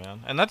crazy,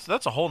 man. And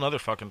that's a whole nother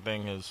fucking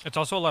thing. Is It's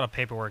also a lot of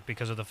paperwork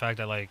because of the fact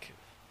that like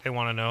they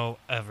want to know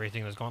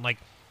everything that's going. Like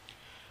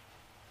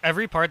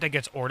every part that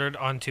gets ordered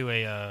onto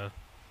into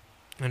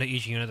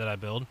each unit that I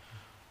build.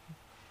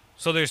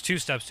 So there's two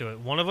steps to it.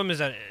 One of them is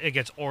that it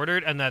gets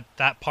ordered and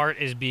that part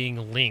is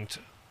being linked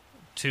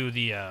to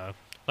the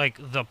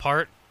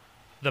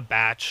the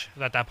batch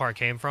that part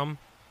came from,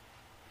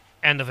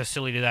 and the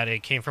facility that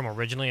it came from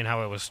originally and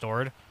how it was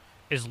stored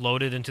is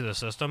loaded into the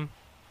system.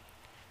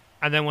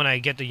 And then when I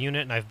get the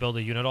unit and I've built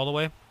a unit all the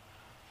way,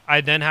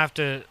 I then have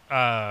to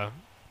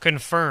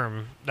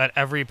confirm that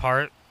every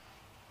part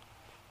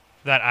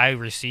that I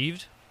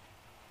received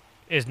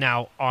is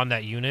now on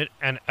that unit,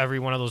 and every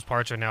one of those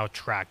parts are now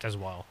tracked as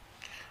well.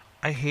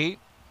 I hate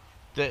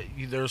that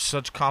there's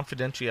such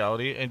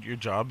confidentiality in your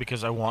job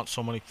because I want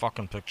so many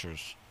fucking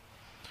pictures.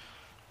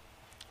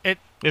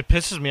 It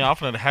pisses me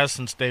off, and it has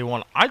since day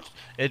one.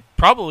 It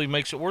probably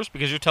makes it worse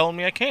because you're telling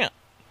me I can't.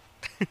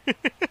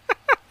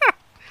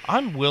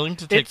 I'm willing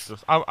to take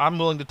this. I'm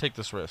willing to take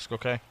this risk.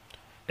 Okay.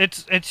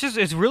 It's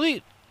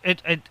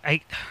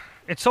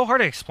so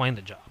hard to explain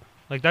the job.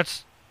 Like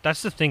that's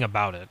the thing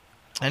about it.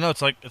 I know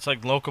it's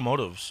like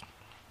locomotives.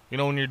 You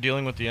know when you're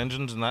dealing with the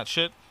engines and that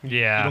shit.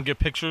 Yeah. You don't get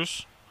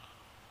pictures.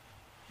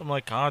 I'm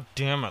like, God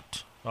damn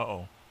it.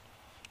 Uh-oh.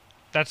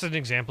 That's an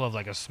example of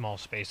like a small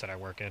space that I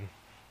work in.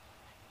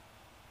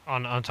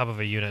 On top of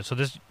a unit. So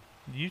this.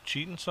 You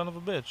cheating son of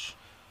a bitch.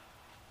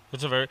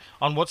 It's a very.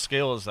 On what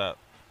scale is that?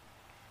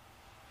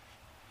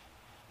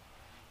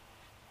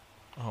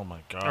 Oh my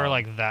God. Or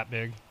like that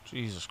big.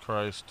 Jesus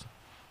Christ.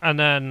 And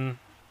then.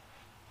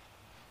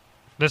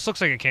 This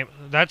looks like it came.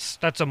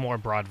 That's a more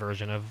broad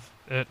version of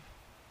it.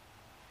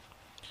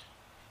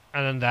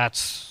 And then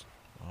that's.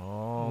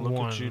 Oh, look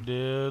one. what you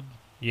did.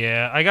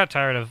 Yeah, I got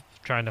tired of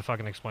trying to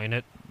fucking explain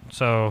it.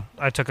 So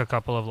I took a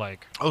couple of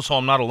like. Oh, so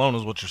I'm not alone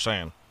is what you're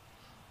saying.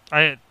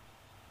 I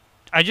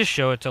just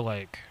show it to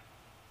like.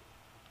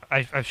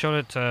 I've shown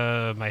it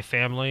to my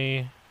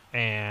family,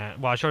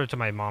 and I showed it to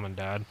my mom and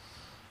dad,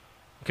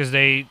 because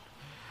they.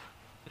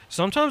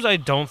 Sometimes I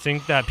don't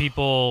think that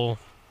people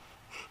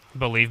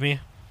believe me.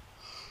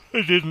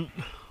 I didn't.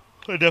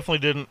 I definitely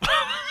didn't.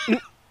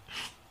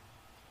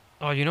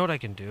 Oh, you know what I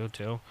can do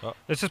too? Oh.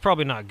 This is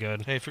probably not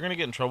good. Hey, if you're gonna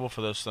get in trouble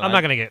for this, then I'm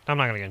not gonna get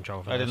in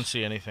trouble for I this. didn't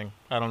see anything.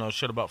 I don't know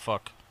shit about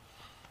fuck.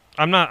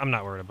 I'm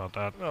not worried about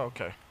that. Oh,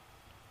 okay.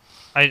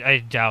 I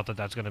doubt that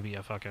that's gonna be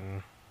a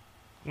fucking.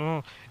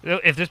 Well,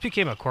 if this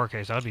became a court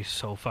case, that would be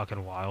so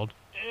fucking wild.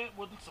 It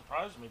wouldn't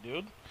surprise me,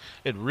 dude.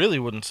 It really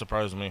wouldn't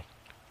surprise me.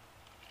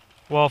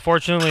 Well,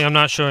 fortunately, I'm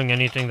not showing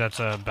anything that's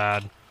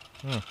bad.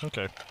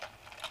 Okay.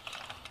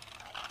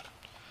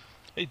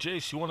 Hey,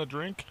 Jace, you want a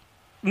drink?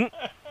 Mm.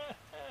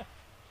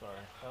 Sorry,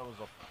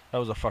 that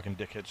was a fucking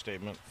dickhead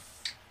statement.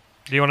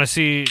 Do you want to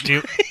see?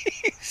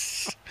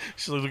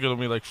 She's looking at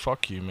me like,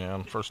 "Fuck you,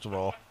 man." First of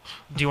all,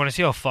 Do you want to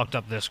see how fucked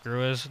up this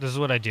screw is? This is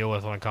what I deal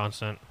with on a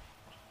constant.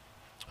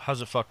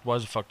 how's it fucked? Why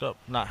is it fucked up?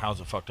 Not how's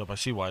it fucked up. I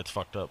see why it's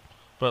fucked up,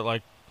 but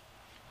like,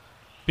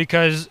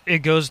 Because it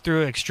goes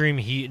through extreme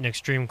heat and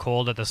extreme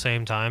cold at the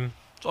same time.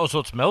 oh, so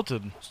it's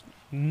melted.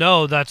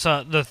 No, that's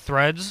the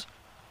threads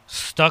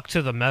stuck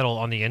to the metal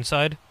on the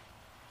inside,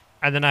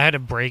 and then I had to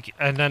break.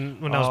 And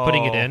then when I was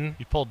putting it in,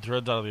 you pulled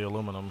threads out of the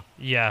aluminum.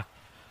 yeah,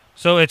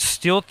 so it's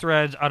steel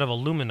threads out of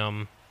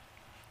aluminum,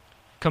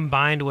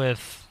 combined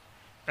with.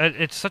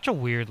 It's such a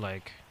weird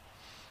like.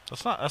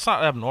 That's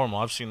not abnormal.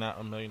 I've seen that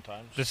a million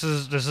times. This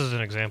is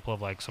an example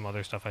of like some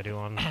other stuff I do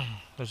on.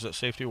 There's that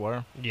safety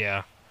wire.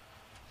 Yeah,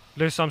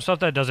 there's some stuff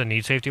that doesn't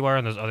need safety wire,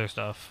 and there's other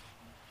stuff.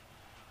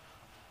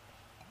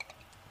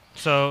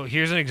 So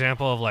here's an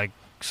example of like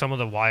some of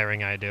the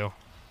wiring I do.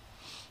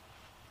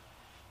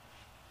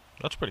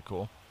 That's pretty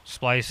cool.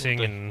 Splicing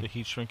the, and the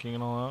heat shrinking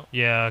and all that.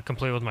 yeah,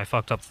 complete with my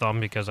fucked up thumb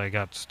because I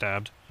got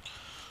stabbed.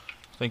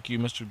 Thank you,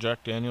 Mr.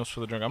 Jack Daniels, for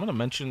the drink. I'm gonna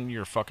mention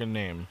your fucking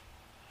name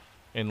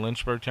in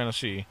Lynchburg,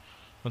 Tennessee,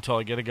 until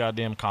I get a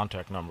goddamn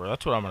contact number.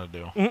 That's what I'm gonna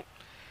do.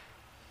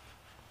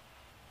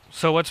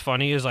 So what's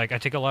funny is like I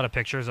take a lot of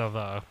pictures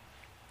of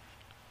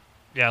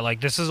yeah, like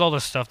this is all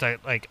the stuff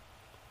that like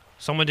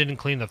someone didn't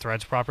clean the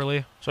threads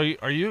properly. So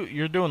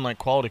you're doing like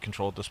quality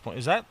control at this point?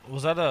 Was that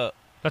a?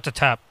 That's a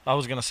tap. I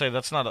was gonna say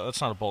that's not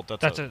a bolt.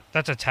 That's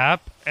a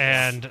tap,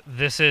 and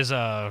this is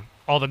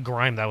all the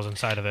grime that was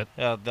inside of it.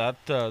 Yeah,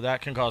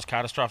 that can cause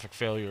catastrophic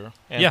failure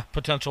and Yeah.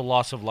 potential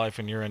loss of life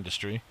in your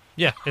industry.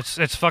 Yeah,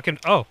 it's fucking.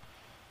 Oh,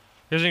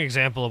 here's an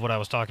example of what I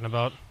was talking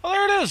about. Oh,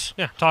 there it is.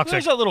 Yeah, toxic.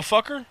 There's that little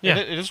fucker. Yeah.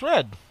 It is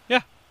red.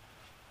 Yeah,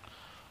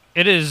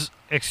 it is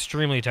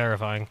extremely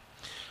terrifying.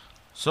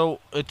 So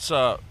it's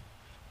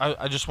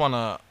I just want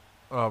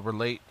to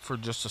relate for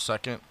just a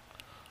second,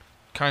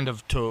 kind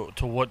of to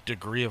what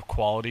degree of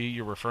quality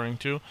you're referring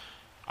to.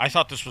 I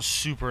thought this was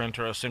super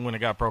interesting when it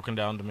got broken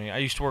down to me. I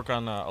used to work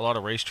on a lot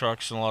of race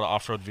trucks and a lot of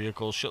off-road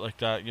vehicles, shit like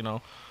that, you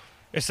know.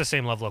 It's the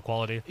same level of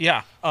quality.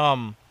 Yeah.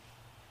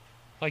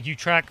 Like you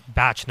track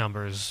batch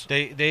numbers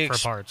They for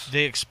parts.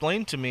 They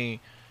explained to me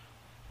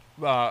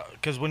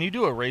because when you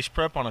do a race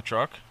prep on a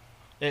truck,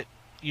 it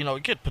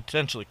could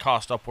potentially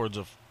cost upwards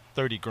of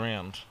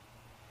 $30,000.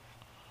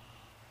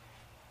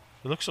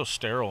 It looks so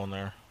sterile in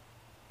there.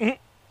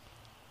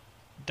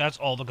 That's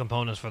all the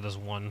components for this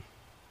one.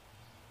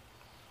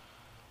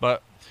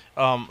 But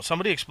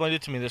somebody explained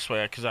it to me this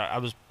way because I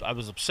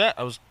was upset.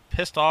 I was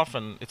pissed off,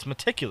 and it's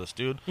meticulous,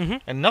 dude. Mm-hmm.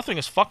 And nothing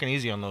is fucking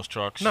easy on those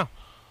trucks. No.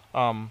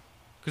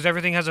 Because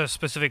everything has a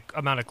specific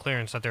amount of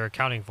clearance that they're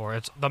accounting for.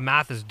 The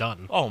math is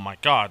done. Oh my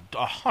god,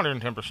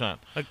 110%.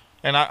 Like,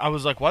 and I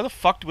was like, why the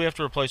fuck do we have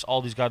to replace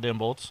all these goddamn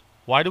bolts?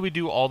 Why do we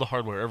do all the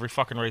hardware every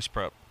fucking race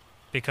prep?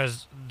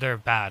 because they're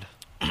bad.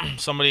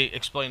 Somebody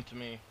explained to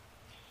me,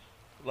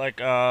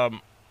 like, I'm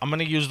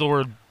gonna use the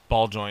word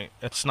ball joint.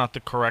 It's not the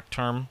correct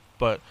term,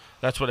 but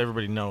that's what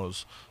everybody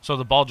knows. So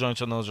the ball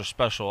joints on those are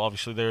special.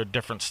 Obviously, they're a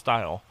different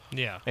style.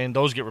 Yeah. And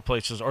those get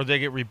replaced, or they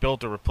get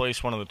rebuilt or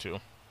replaced, one of the two.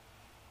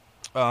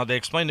 They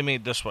explained to me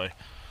this way.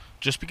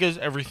 Just because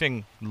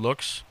everything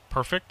looks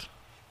perfect,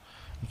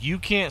 you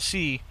can't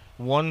see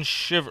one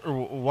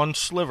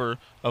sliver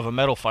of a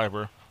metal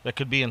fiber that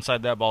could be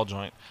inside that ball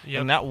joint.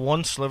 Yep. And that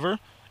one sliver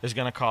is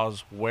going to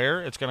cause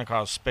wear. It's going to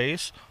cause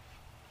space.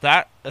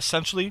 That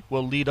essentially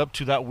will lead up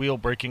to that wheel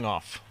breaking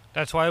off.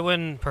 That's why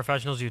when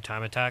professionals do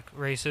time attack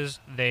races,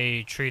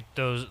 they treat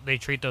those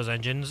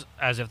engines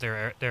as if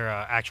they're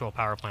actual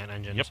power plant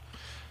engines. Yep.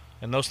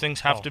 And those things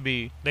have to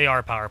be They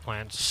are power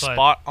plants.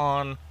 spot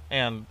on,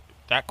 and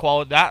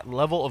that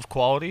level of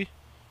quality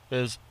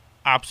is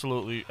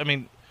absolutely. I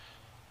mean,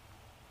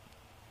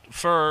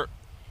 for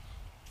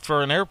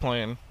an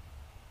airplane,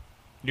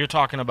 you're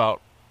talking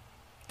about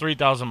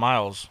 3,000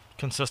 miles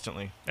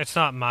consistently. It's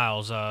not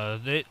miles.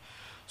 It's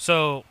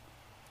the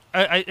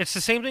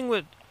same thing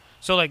with.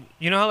 So like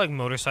you know how like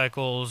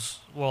motorcycles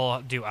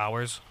will do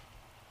hours.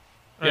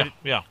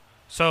 Yeah.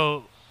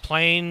 So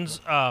planes,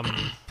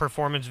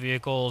 performance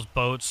vehicles,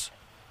 boats,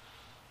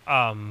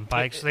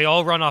 bikes, they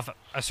all run off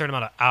a certain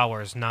amount of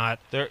hours, not.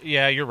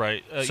 Yeah, you're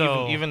right.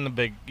 So- even the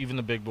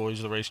big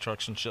boys, the race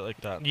trucks and shit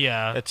like that.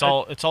 Yeah. It's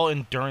all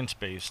endurance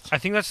based. I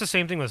think that's the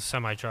same thing with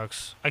semi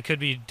trucks. I could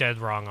be dead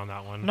wrong on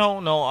that one. No.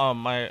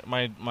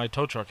 My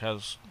tow truck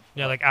has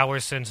Yeah, like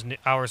hours since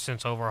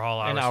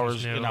overhaul, an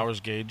hours since new, hours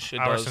gauge. It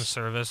hours does since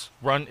service.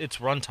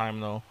 It's run time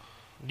though.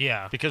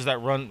 Yeah. Because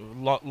that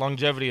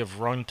longevity of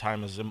run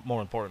time is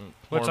more important.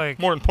 Well, it's like-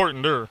 more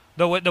importanter.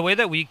 The way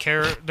that we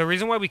care, the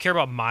reason why we care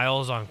about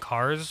miles on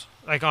cars,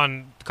 like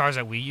on cars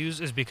that we use,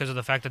 is because of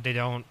the fact that they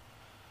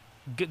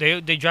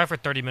drive for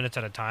 30 minutes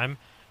at a time,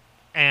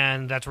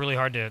 and that's really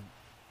hard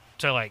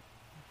to like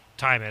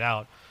time it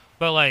out.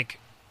 But like,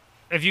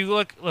 if you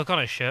look on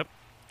a ship,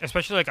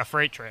 especially like a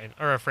freight train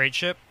or a freight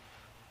ship,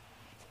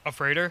 a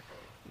freighter,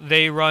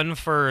 they run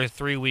for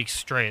 3 weeks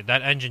straight.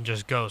 That engine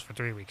just goes for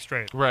 3 weeks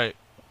straight. Right.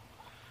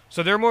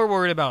 So they're more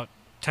worried about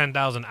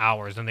 10,000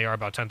 hours than they are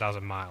about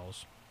 10,000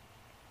 miles.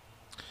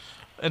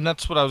 And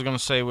that's what I was going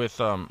to say with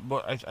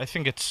but I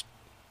think it's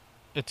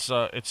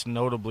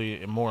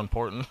notably more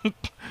important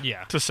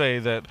Yeah. to say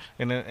that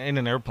in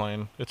an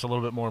airplane, it's a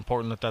little bit more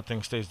important that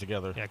thing stays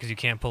together. Yeah, because you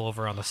can't pull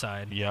over on the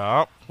side.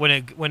 Yeah. When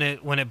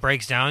it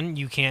breaks down,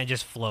 you can't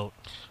just float.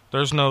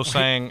 There's no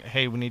saying,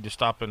 "Hey, we need to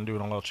stop and do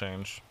an oil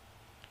change."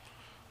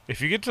 If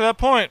you get to that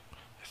point,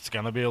 it's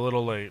going to be a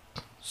little late.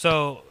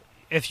 So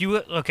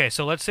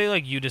so let's say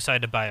like you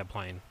decide to buy a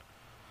plane,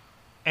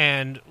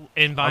 and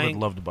in I buying,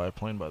 would love to buy a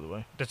plane, by the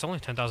way. that's only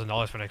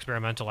 $10,000 for an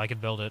experimental. I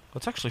could build it.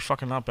 That's actually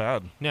fucking not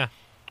bad. Yeah,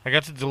 I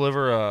got to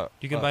deliver a...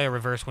 you can buy a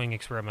reverse wing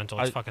experimental.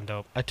 It's fucking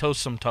dope. I towed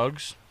some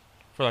tugs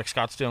for like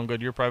Scottsdale and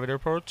Goodyear private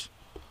airports,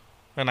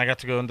 and I got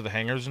to go into the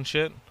hangars and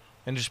shit.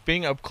 And just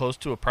being up close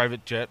to a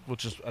private jet,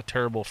 which is a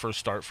terrible first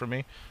start for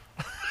me,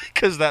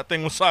 because that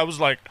thing was... I was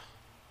like,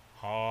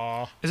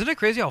 oh. Isn't it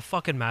crazy how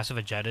fucking massive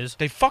a jet is?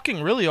 They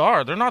fucking really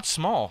are. They're not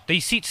small. They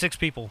seat 6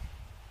 people.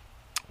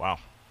 Wow.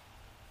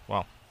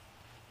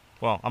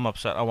 Well, I'm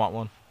upset. I want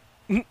one.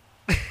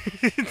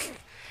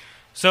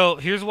 So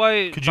here's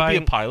why. Could you be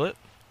a pilot?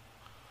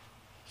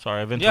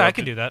 Sorry, I've interrupted. Yeah, I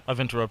can do that. I've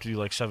interrupted you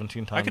like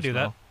 17 times. I could do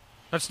now.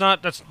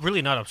 that. That's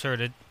really not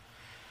absurd.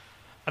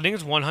 I think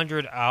it's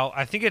 100 out.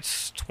 I think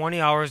it's 20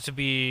 hours to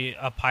be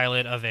a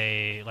pilot of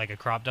a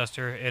crop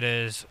duster. It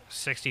is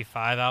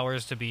 65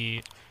 hours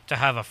to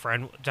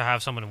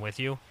have someone with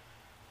you,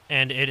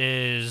 and it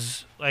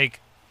is like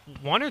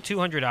 100 or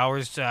 200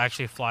 hours to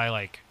actually fly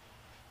like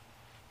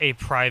a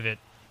private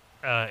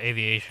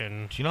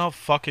aviation. Do you know how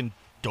fucking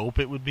dope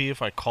it would be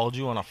if I called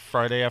you on a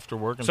Friday after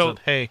work and So- said,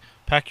 "Hey,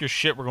 pack your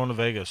shit. We're going to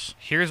Vegas."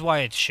 Here's why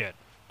it's shit.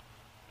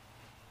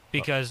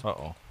 Because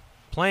Uh-oh.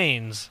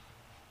 planes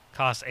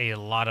cost a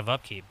lot of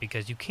upkeep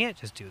because you can't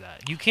just do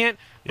that. You can't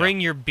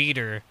bring your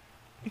beater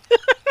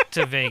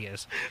to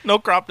Vegas. No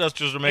crop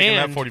dusters are making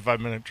And- that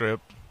 45-minute trip.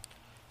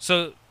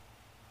 So,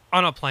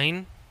 on a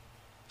plane,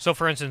 so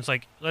for instance,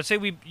 like let's say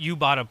you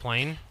bought a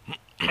plane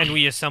and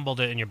we assembled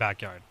it in your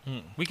backyard.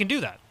 We can do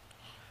that.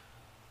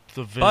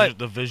 But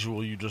The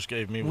visual you just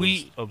gave me was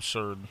we-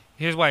 absurd.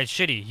 Here's why it's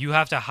shitty. You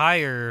have to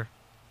hire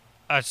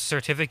a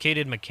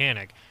certificated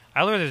mechanic.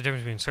 I learned the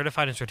difference between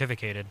certified and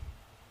certificated.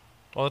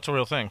 Well, that's a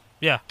real thing.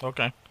 Yeah.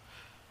 Okay.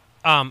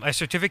 A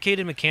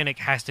certificated mechanic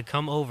has to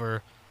come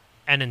over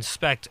and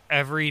inspect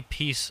every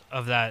piece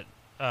of that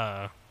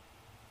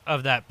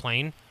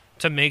plane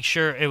to make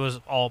sure it was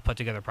all put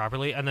together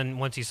properly. And then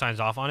once he signs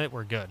off on it,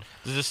 we're good.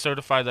 Does this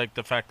certify like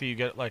the fact that you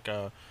get like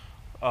the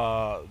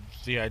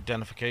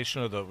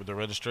identification or the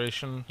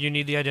registration? You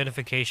need the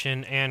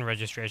identification and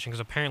registration because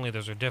apparently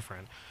those are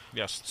different.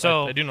 Yes.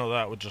 So- I do know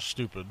that, which is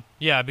stupid.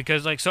 Yeah,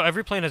 because so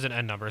every plane has an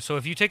N number. So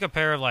if you take a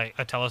pair of like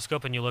a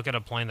telescope and you look at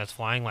a plane that's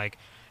flying, like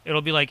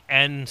it'll be like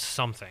N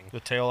something. The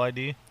tail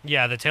ID.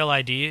 Yeah, the tail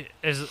ID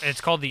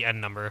it's called the N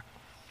number,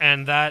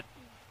 and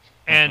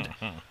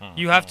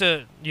you have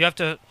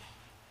to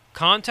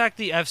contact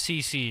the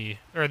FCC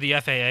or the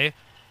FAA,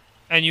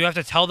 and you have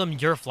to tell them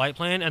your flight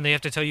plan, and they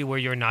have to tell you where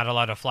you're not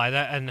allowed to fly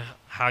that and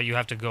how you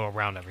have to go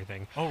around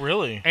everything. Oh,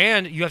 really?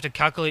 And you have to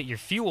calculate your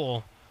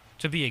fuel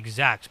to be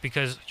exact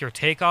because your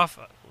takeoff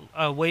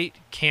weight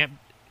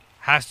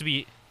has to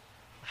be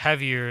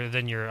heavier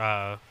than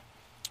your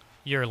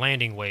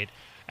landing weight,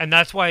 and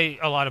that's why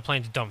a lot of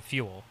planes dump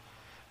fuel.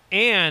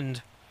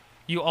 And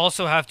you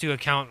also have to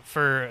account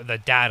for the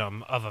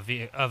datum of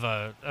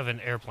an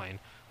airplane,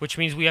 which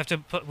means we have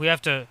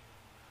to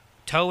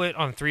tow it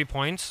on 3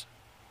 points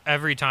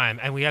every time,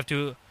 and we have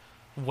to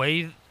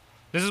weigh.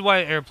 This is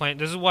why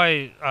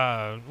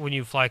when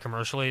you fly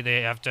commercially,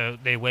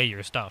 they weigh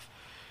your stuff,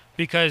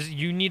 because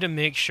you need to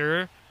make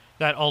sure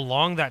that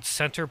along that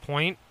center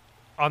point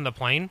on the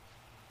plane,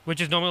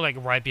 which is normally like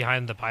right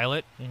behind the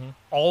pilot,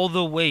 all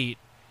the weight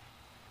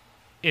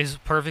is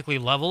perfectly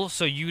level,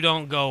 so you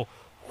don't go.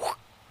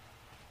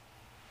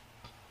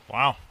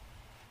 Wow.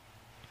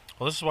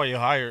 Well, this is why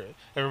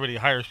everybody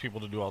hires people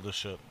to do all this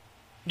shit.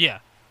 Yeah,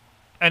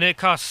 and it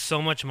costs so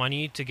much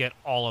money to get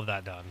all of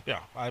that done.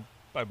 Yeah,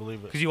 I believe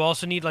it. Because you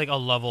also need like a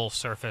level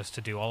surface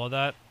to do all of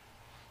that.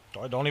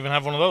 I don't even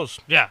have one of those.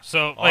 Yeah,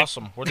 so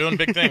Awesome. We're doing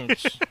big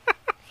things.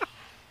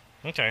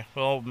 Okay,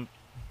 well,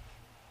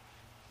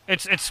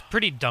 it's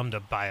pretty dumb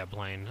to buy a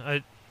plane.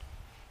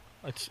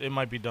 it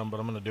might be dumb, but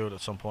I'm gonna do it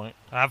at some point.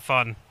 Have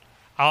fun.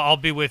 I'll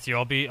be with you.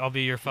 I'll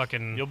be your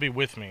fucking. You'll be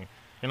with me.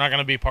 You're not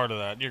gonna be part of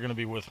that. You're gonna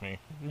be with me.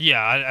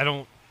 Yeah, I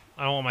don't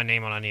want my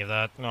name on any of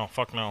that. No,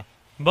 fuck no.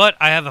 But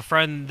I have a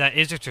friend that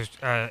is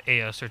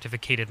a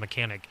certificated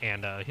mechanic,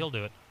 and he'll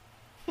do it.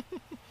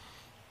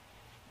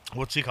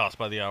 What's he cost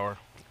by the hour?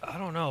 I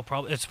don't know.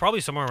 It's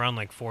probably somewhere around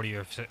like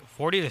 $40 to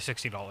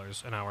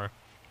 $60 an hour.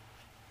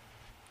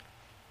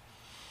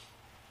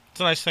 It's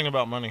a nice thing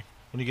about money.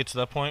 When you get to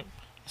that point,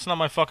 it's not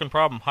my fucking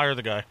problem. Hire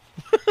the guy.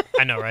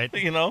 I know, right?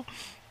 You know?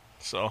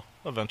 So,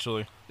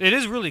 eventually. It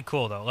is really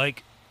cool, though.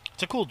 Like,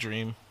 it's a cool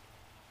dream.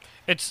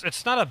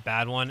 It's not a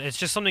bad one. It's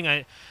just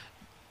something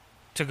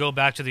to go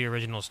back to the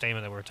original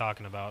statement that we were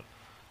talking about,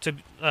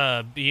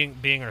 to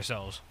being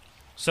ourselves.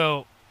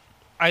 So,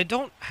 I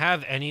don't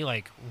have any,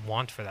 like,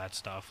 want for that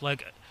stuff.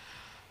 Like,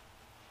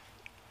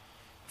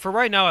 for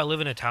right now, I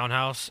live in a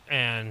townhouse,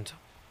 and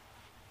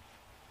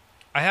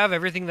I have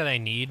everything that I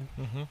need,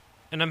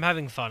 and I'm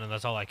having fun, and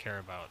that's all I care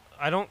about.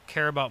 I don't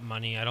care about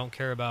money. I don't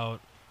care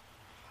about...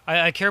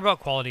 I care about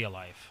quality of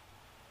life.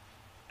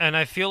 And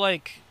I feel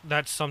like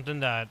that's something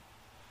that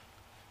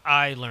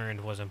I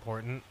learned was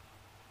important.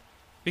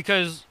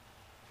 Because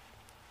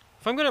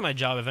if I'm good at my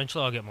job,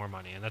 eventually I'll get more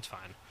money, and that's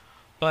fine.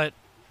 But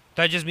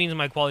that just means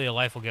my quality of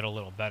life will get a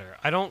little better.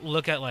 I don't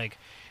look at, like,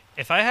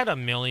 if I had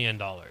 $1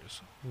 million,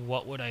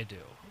 what would I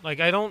do? Like,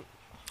 I don't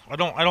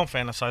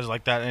fantasize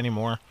like that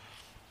anymore.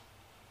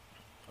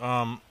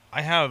 I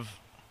have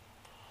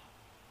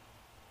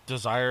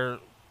desire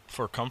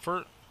for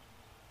comfort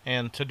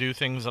and to do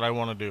things that I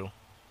want to do.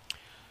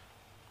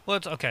 Well,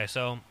 it's okay.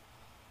 So,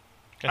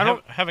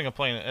 having a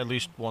plane at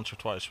least once or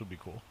twice would be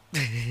cool.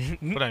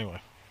 But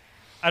anyway,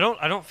 I don't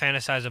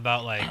fantasize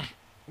about like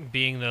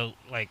being the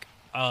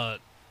a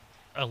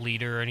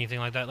leader or anything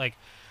like that.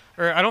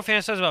 Or I don't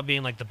fantasize about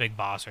being like the big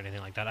boss or anything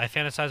like that. I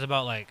fantasize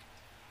about like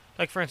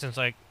for instance,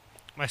 like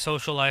my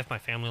social life, my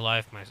family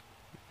life,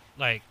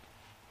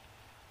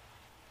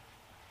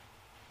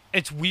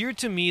 it's weird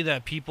to me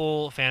that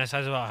people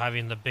fantasize about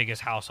having the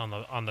biggest house on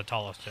the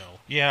tallest hill.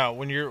 Yeah,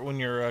 when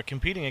you're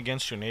competing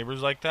against your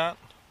neighbors like that,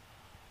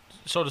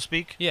 so to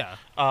speak. Yeah.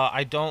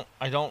 I don't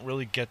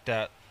really get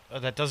that.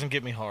 That doesn't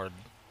get me hard.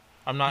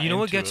 I'm not. You know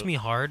what into gets it. me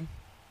hard?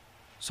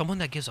 Someone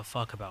that gives a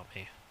fuck about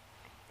me.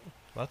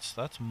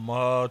 That's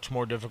much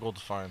more difficult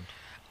to find.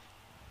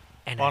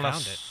 And I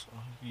found it.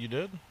 You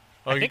did?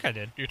 I think I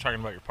did. You're talking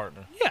about your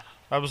partner. Yeah.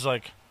 I was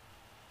like,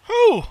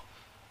 who?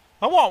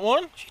 I want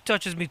one. She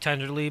touches me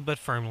tenderly but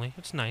firmly.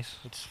 It's nice.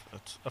 It's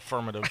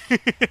affirmative.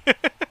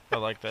 I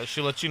like that.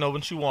 She lets you know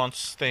when she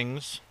wants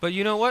things. But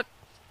you know what?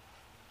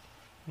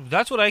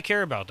 That's what I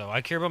care about, though.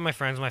 I care about my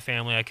friends, my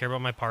family. I care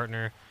about my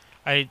partner.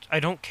 I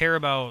don't care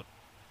about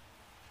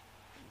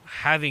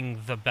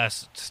having the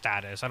best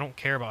status. I don't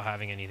care about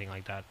having anything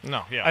like that.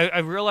 No, yeah. I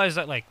realize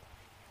that, like,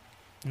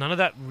 none of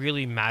that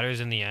really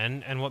matters in the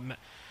end. And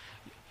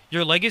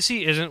your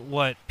legacy isn't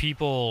what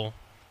people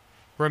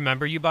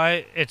remember you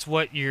by. It's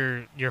what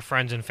your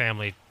friends and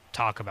family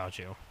talk about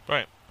you.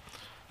 Right.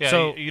 Yeah,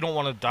 so, you don't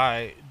want to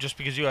die just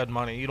because you had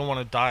money. You don't want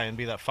to die and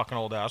be that fucking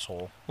old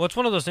asshole. Well, it's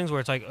one of those things where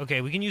it's like, okay,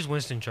 we can use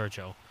Winston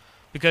Churchill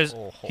because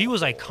he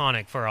was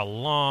iconic for a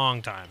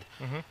long time.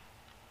 Mm-hmm.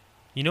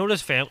 You know what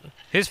his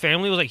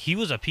family was like? He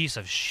was a piece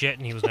of shit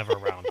and he was never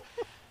around.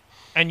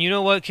 And you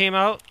know what came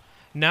out?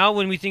 Now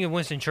when we think of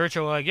Winston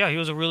Churchill, we're like, yeah, he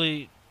was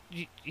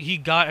he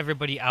got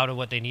everybody out of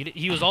what they needed.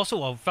 He was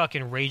also a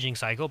fucking raging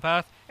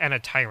psychopath and a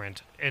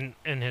tyrant and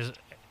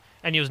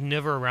he was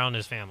never around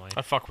his family.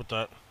 I fuck with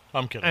that.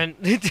 I'm kidding. And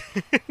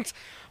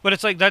but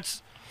it's like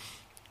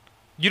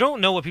you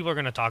don't know what people are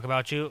going to talk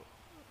about you.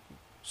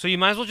 So you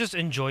might as well just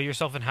enjoy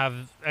yourself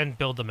and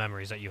build the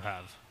memories that you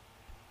have.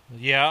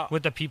 Yeah.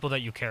 With the people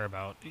that you care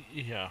about.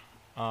 Yeah.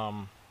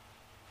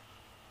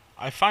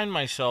 I find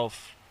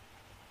myself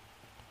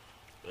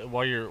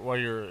while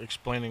you're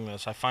explaining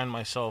this, I find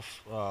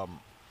myself I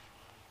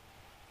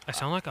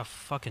sound like a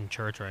fucking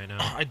church right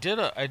now. I did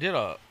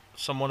a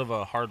somewhat of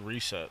a hard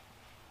reset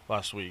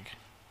last week.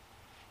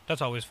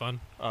 That's always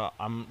fun.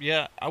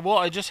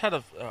 I just had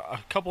a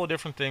couple of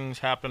different things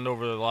happened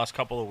over the last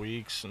couple of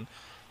weeks, and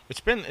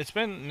it's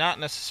been not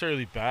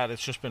necessarily bad.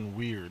 It's just been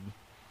weird.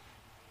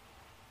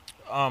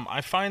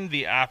 I find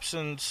the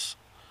absence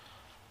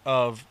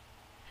of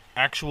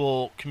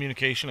actual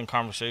communication and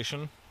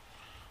conversation.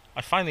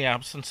 I find the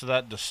absence of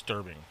that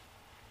disturbing.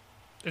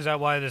 Is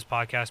that why this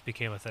podcast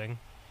became a thing?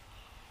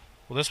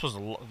 Well,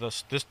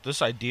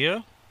 this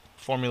idea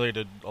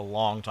formulated a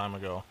long time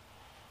ago.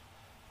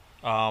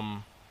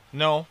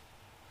 No,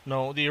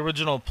 the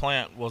original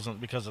plant wasn't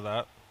because of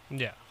that.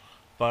 Yeah.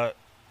 But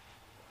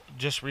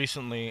just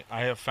recently,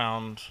 I have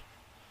found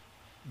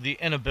the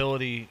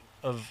inability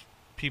of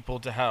people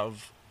to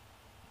have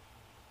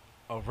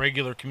a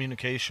regular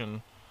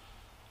communication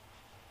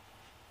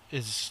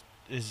is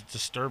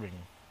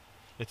disturbing.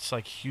 It's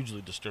like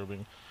hugely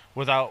disturbing.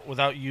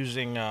 Without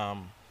using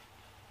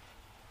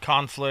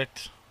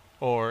conflict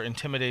or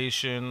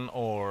intimidation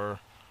or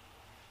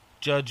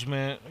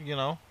judgment, you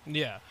know?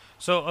 Yeah.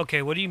 So,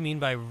 okay, what do you mean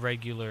by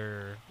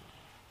regular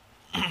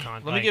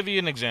Let me give you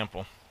an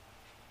example.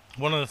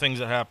 One of the things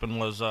that happened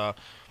was I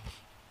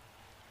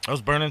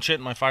was burning shit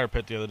in my fire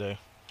pit the other day.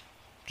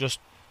 Just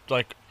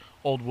like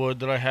old wood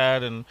that I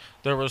had, and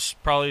there was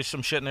probably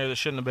some shit in there that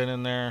shouldn't have been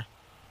in there.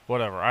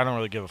 Whatever. I don't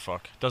really give a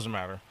fuck. Doesn't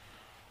matter.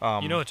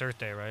 You know it's Earth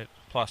Day, right?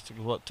 Plastic.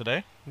 What,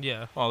 today?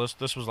 Yeah. Oh,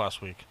 this was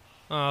last week.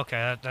 Oh,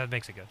 okay. That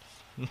makes it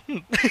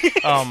good.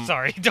 Um,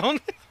 Sorry,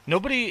 don't.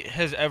 Nobody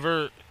has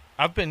ever.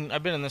 I've been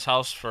in this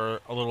house for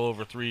a little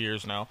over 3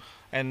 years now,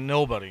 and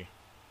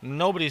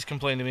nobody's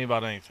complained to me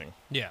about anything.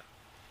 Yeah.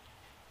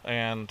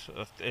 And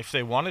if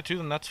they wanted to,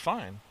 then that's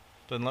fine.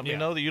 Then let me Yeah.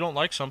 know that you don't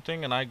like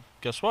something, and I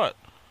guess what?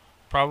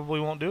 Probably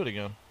won't do it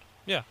again.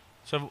 Yeah.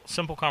 So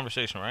simple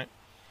conversation, right?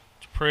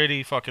 It's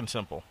pretty fucking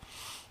simple.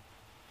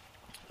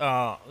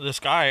 This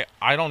guy,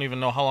 I don't even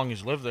know how long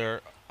he's lived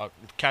there.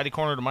 Caddy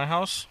corner to my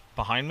house,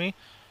 behind me.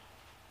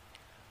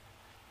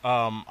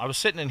 I was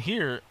sitting in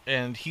here,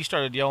 and he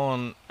started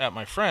yelling at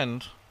my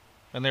friend,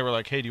 and they were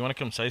like, "Hey, do you want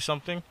to come say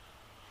something?"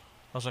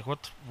 I was like,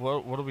 What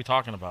are we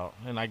talking about?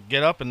 And I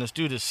get up, and this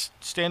dude is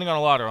standing on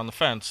a ladder on the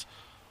fence,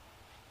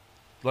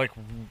 like,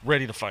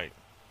 ready to fight.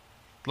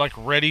 Like,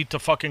 ready to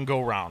fucking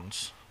go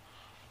rounds.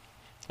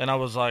 And I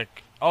was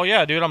like, "Oh,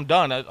 yeah, dude, I'm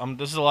done.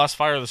 This is the last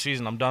fire of the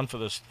season. I'm done for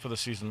the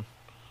season."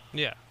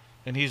 Yeah.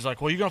 And he's like,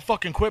 "Well, you gonna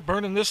fucking quit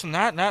burning this and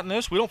that and that and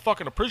this? We don't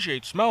fucking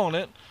appreciate smelling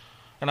it."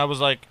 And I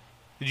was like,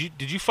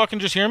 Did you fucking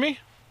just hear me?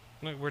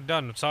 Look, we're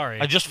done. I'm sorry.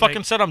 I just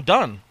fucking said I'm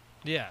done.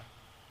 Yeah.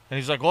 And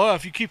he's like, "Well,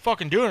 if you keep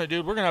fucking doing it,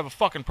 dude, we're gonna have a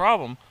fucking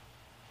problem."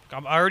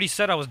 I already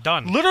said I was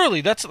done.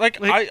 Literally, that's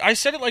like I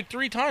said it like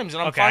 3 times,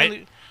 and I'm Okay,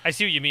 finally. I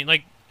see what you mean.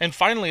 Like, And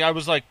finally, I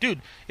was like,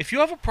 "Dude, if you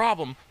have a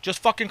problem, just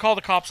fucking call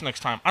the cops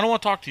next time. I don't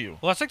want to talk to you."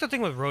 well, that's like the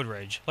thing with road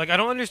rage. Like, I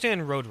don't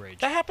understand road rage.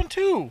 That happened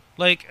too.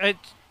 Like,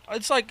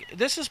 It's like,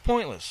 this is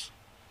pointless.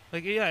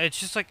 yeah, it's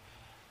just like,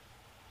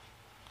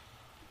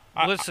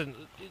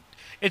 listen,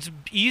 it's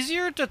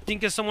easier to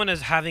think of someone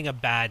as having a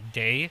bad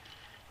day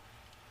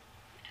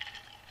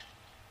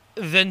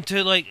than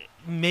to, like,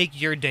 make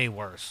your day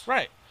worse.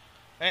 Right.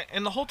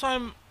 And the whole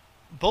time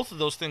both of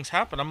those things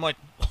happen, I'm like,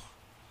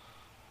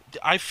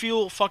 I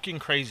feel fucking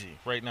crazy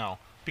right now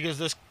because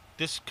this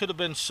could have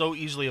been so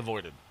easily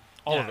avoided.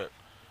 All of Yeah. it.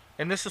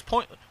 And this is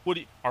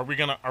are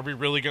we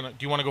really gonna,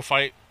 do you want to go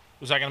fight?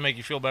 Is that going to make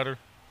you feel better?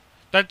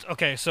 That's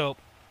okay. So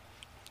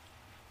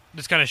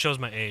this kind of shows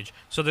my age.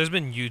 So there's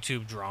been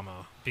YouTube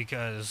drama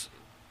because,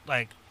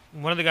 like,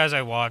 one of the guys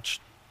I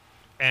watched,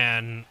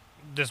 and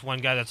this one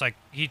guy that's like,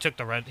 he took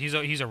the red. He's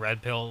a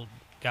red pill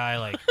guy,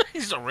 like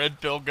He's a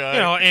red pill guy. you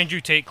know, Andrew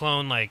Tate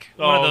clone, like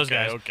one of those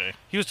guys. Okay.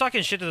 He was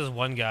talking shit to this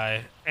one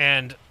guy,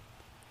 and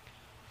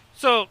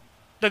so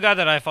the guy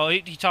that I follow,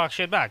 he talked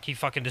shit back. He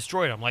fucking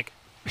destroyed him, like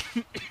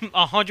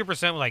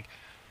 100%. Like,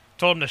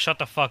 told him to shut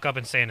the fuck up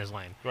and stay in his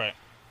lane. Right.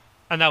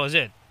 And that was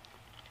it.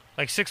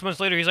 Like 6 months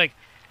later, he's like,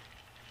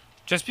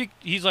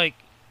 he's like,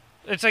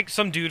 it's like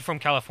some dude from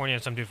California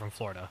and some dude from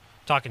Florida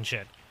talking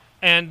shit.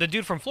 And the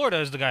dude from Florida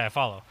is the guy I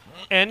follow.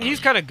 And he's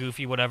kind of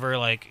goofy, whatever.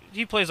 Like,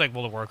 he plays like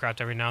World of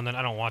Warcraft every now and then.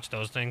 I don't watch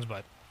those things,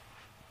 but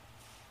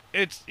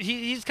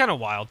he's kind of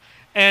wild.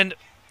 And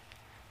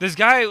this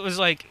guy was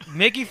like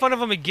making fun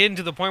of him again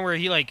to the point where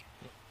he like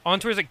on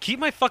Twitter's like, keep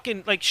my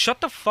fucking, like,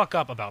 shut the fuck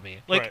up about me.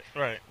 Like,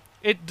 right.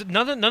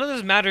 none of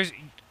this matters.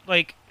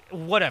 Like,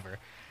 whatever.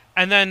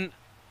 And then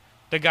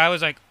the guy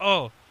was like,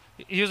 "Oh,"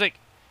 he was like,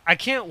 "I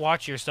can't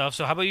watch your stuff,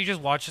 so how about you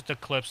just watch the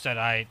clips that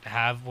I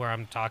have where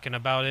I'm talking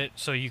about it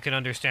so you can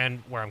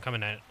understand where I'm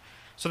coming at it."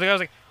 So the guy was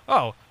like,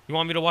 "Oh, you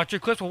want me to watch your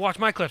clips? Well, watch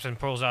my clips," and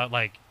pulls out,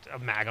 like, a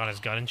mag on his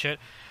gun and shit.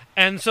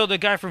 And so the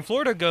guy from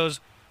Florida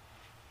goes,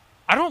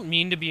 "I don't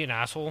mean to be an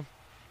asshole,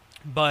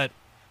 but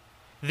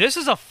this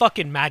is a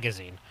fucking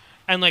magazine."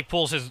 And, like,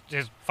 pulls his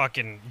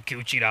fucking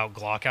Gucci'd out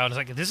Glock out. And is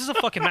like, "This is a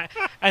fucking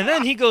And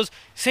then he goes,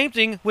 "Same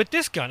thing with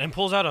this gun," and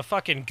pulls out a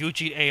fucking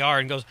Gucci AR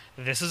and goes,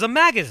 "This is a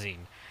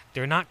magazine.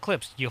 They're not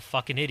clips, you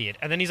fucking idiot."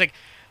 And then he's like,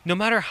 "No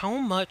matter how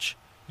much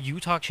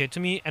you talk shit to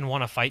me and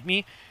want to fight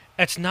me,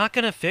 that's not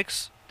going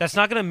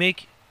to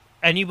make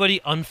anybody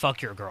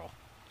unfuck your girl."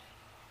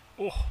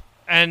 Oh.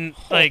 And,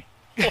 like,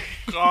 Oh,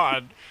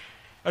 God.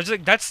 I was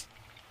like, that's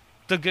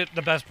the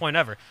best point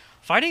ever.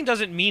 Fighting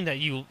doesn't mean that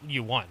you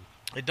won.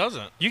 It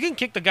doesn't. You can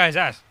kick the guy's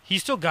ass. He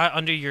still got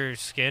under your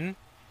skin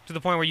to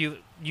the point where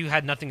you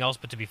had nothing else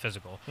but to be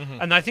physical. Mm-hmm.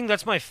 And I think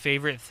that's my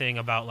favorite thing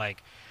about,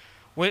 like,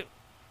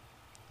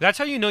 that's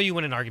how you know you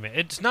win an argument.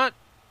 It's not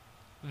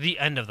the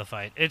end of the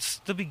fight. It's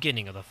the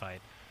beginning of the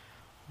fight.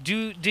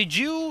 Did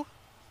you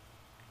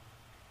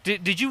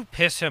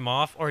piss him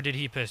off, or did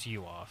he piss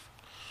you off?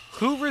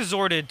 Who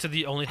resorted to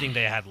the only thing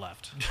they had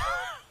left?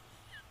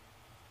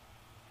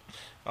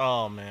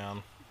 Oh,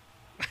 man.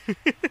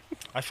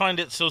 I find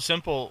it so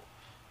simple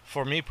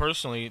for me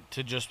personally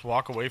to just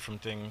walk away from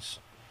things.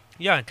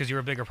 Yeah, because you're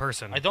a bigger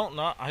person. I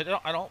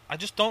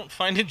just don't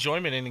find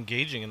enjoyment in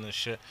engaging in this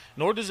shit.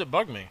 Nor does it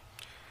bug me.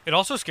 It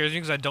also scares me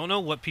because I don't know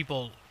what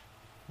people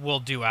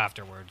will do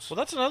afterwards. Well,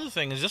 that's another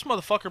thing, is this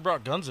motherfucker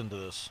brought guns into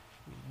this.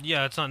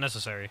 Yeah, it's not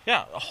necessary.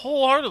 Yeah,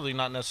 wholeheartedly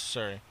not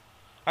necessary.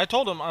 I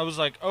told him, I was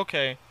like,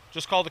 "Okay,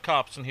 just call the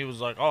cops." And he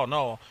was like, "Oh,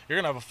 no, you're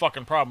going to have a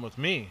fucking problem with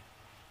me."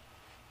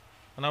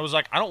 And I was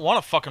like, "I don't want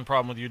a fucking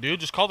problem with you, dude.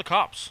 Just call the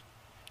cops."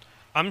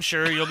 I'm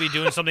sure you'll be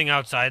doing something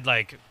outside,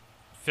 like,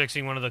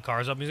 fixing one of the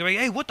cars up. He's like,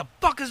 "Hey, what the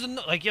fuck is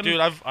like?" I mean, Dude,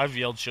 I've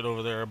yelled shit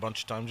over there a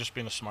bunch of times, just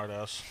being a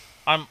smartass.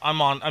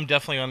 I'm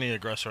definitely on the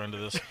aggressor end of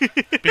this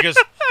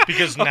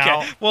because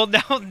now okay. Well,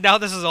 now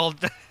this is all.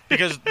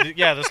 because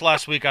this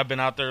last week I've been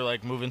out there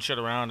like moving shit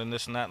around and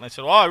this and that, and I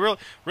said, "Well, I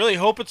really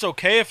hope it's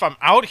okay if I'm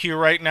out here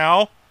right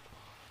now.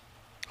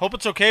 Hope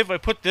it's okay if I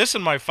put this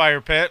in my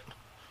fire pit."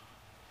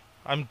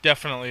 I'm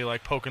definitely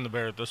like poking the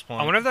bear at this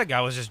point. I wonder if that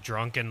guy was just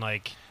drunk and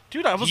like,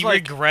 dude, I was he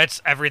like,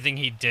 regrets everything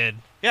he did.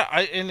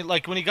 yeah, and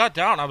like when he got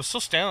down, I was still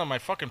standing on my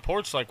fucking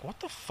porch, like, what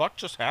the fuck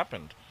just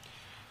happened?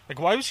 Like,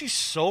 why was he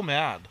so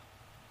mad?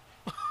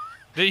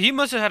 He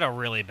must have had a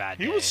really bad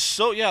day. He was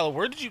so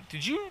Where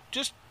did you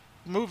just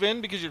move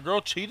in because your girl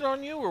cheated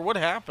on you, or what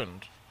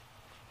happened?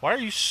 Why are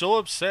you so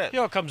upset? You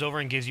know, comes over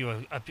and gives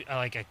you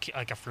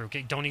a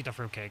fruitcake. Don't eat the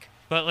fruitcake.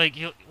 But like,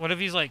 what if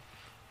he's like,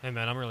 "Hey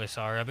man, I'm really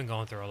sorry. I've been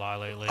going through a lot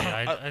lately.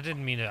 I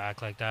didn't mean to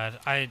act like that.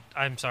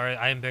 I'm sorry.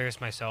 I embarrassed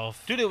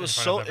myself." Dude, it was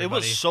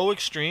so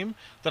extreme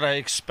that I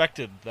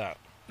expected that.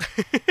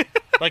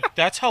 Like,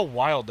 that's how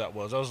wild that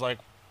was. I was like,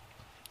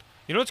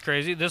 you know what's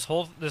crazy? This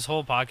whole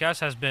podcast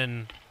has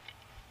been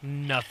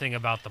nothing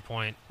about the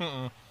point.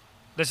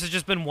 This has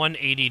just been one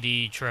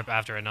ADD trip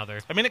after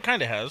another. I mean, it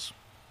kind of has.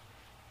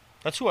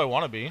 That's who I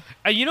want to be.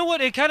 You know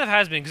what? It kind of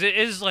has been, because it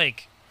is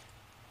like...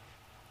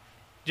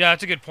 Yeah,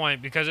 that's a good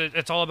point, because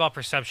it's all about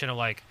perception of,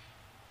 like,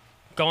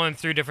 going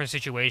through different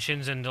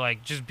situations and to,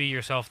 like, just be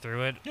yourself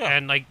through it. Yeah.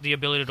 And, like, the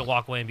ability to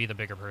walk away and be the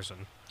bigger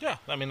person. Yeah,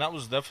 I mean, that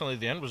was definitely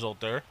the end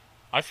result there,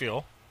 I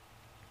feel.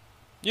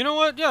 You know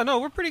what? Yeah, no,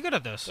 we're pretty good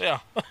at this. Yeah.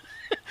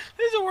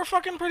 We're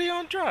fucking pretty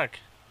on track.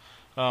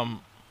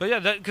 But yeah,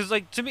 because,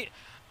 like, to me,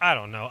 I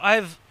don't know.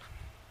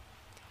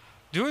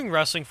 Doing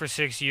wrestling for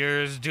 6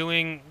 years,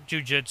 doing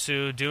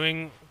jiu-jitsu,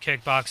 doing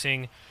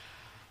kickboxing.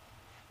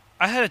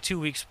 I had a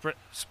 2-week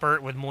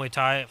spurt with Muay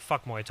Thai.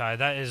 Fuck Muay Thai.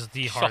 That is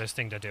the hardest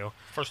thing to do.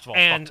 First of all,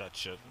 And- fuck that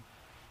shit.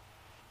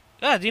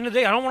 Yeah, at the end of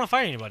the day, I don't want to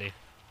fight anybody.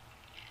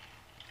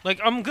 Like,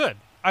 I'm good.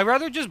 I'd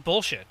rather just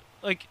bullshit.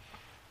 Like,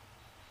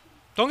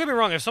 don't get me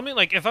wrong. If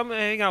I'm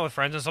hanging out with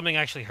friends and something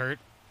actually hurt,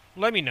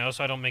 let me know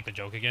so I don't make the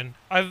joke again.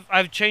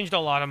 I've changed a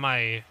lot of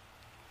my...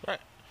 Right.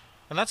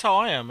 And that's how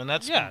I am, and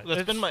that's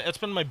it's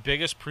been my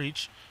biggest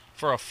preach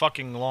for a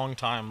fucking long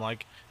time.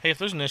 Like, hey, if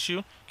there's an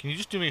issue, can you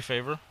just do me a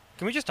favor?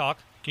 Can we just talk?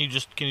 Can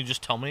you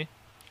just tell me?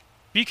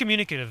 Be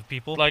communicative,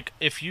 people. Like,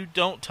 if you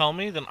don't tell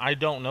me, then I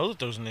don't know that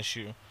there's an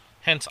issue.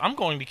 Hence, I'm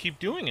going to keep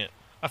doing it.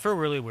 I feel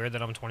really weird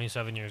that I'm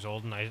 27 years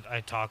old and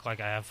I talk like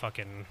I have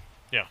fucking...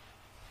 Yeah.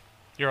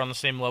 You're on the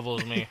same level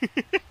as me.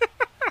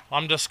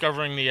 I'm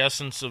discovering the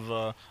essence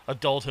of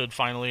adulthood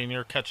finally, and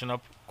you're catching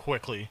up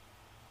quickly.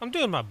 I'm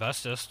doing my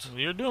bestest.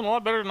 You're doing a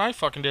lot better than I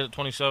fucking did at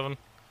 27.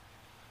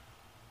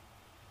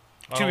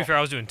 To be fair,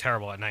 I was doing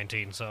terrible at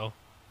 19, so...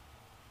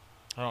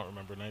 I don't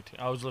remember 19.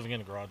 I was living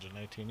in a garage at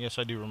 19. Yes,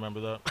 I do remember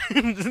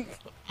that.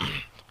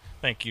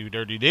 Thank you,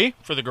 Dirty D,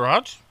 for the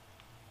garage.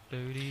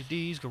 Dirty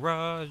D's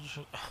garage.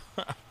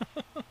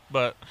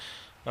 But,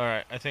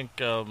 alright, I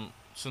think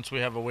since we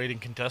have a waiting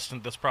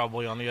contestant that's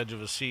probably on the edge of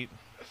his seat,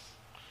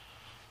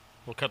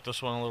 we'll cut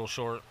this one a little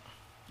short.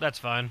 That's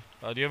fine.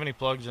 Do you have any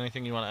plugs,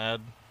 anything you want to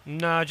add?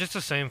 Nah, just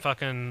the same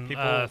fucking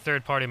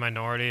third-party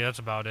minority. That's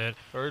about it.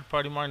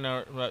 Third-party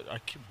minority.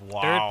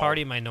 Wow.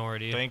 Third-party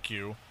minority. Thank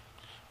you.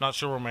 Not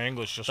sure where my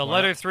English just The went.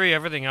 letter 3,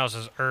 everything else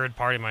is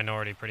third-party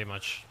minority, pretty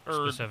much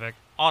specific.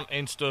 On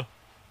Insta.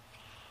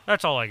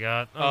 That's all I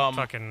got.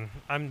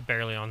 I'm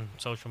barely on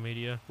social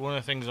media. One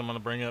of the things I'm going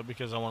to bring up,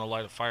 because I want to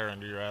light a fire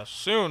under your ass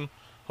soon,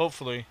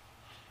 hopefully,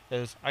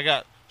 is I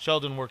got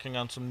Sheldon working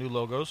on some new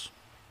logos.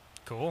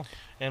 Cool.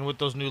 And with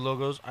those new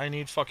logos, I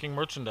need fucking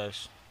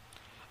merchandise.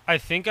 I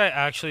think I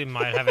actually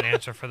might have an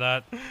answer for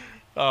that.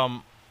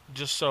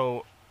 Just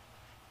so...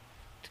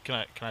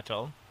 Can I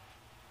tell him?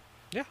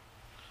 Yeah.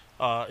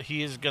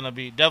 He is going to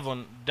be...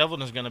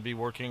 Devlyn is going to be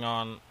working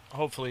on,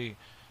 hopefully,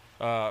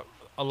 a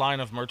line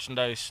of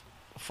merchandise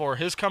for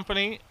his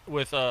company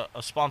with a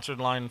sponsored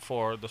line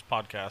for this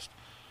podcast.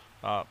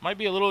 Might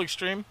be a little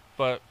extreme,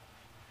 but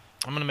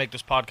I'm going to make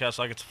this podcast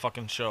like it's a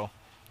fucking show.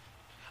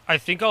 I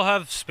think I'll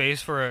have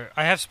space for...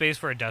 I have space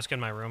for a desk in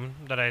my room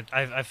that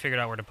I figured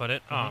out where to put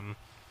it. Mm-hmm.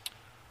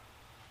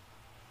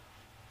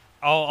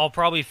 I'll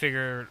probably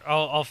figure...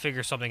 I'll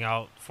figure something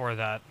out for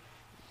that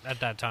at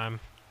that time.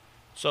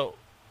 So,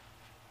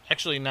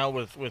 actually, now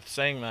with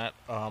saying that,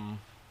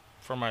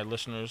 for my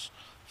listeners,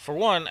 for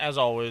one, as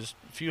always,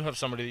 if you have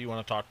somebody that you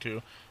want to talk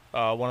to,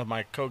 one of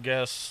my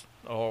co-guests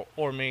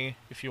or me,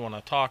 if you want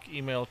to talk,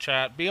 email,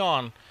 chat, be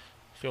on,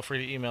 feel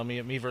free to email me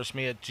at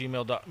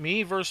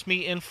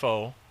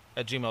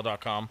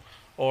meversemeinfo@gmail.com,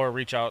 or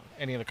reach out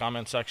any of the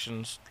comment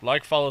sections.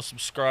 Like, follow,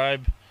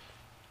 subscribe,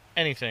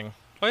 anything.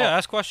 Oh yeah,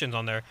 ask questions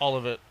on there. All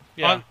of it.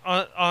 Yeah.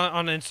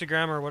 On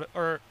Instagram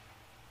or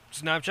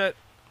Snapchat.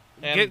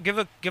 And Give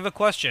a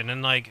question,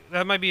 and like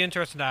that might be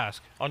interesting to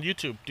ask. On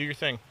YouTube, do your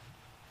thing.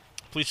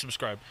 Please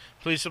subscribe.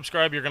 Please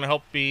subscribe. You're going to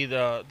help be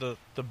the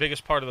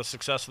biggest part of the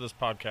success of this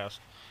podcast.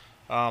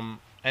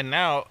 And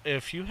now,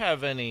 if you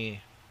have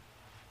any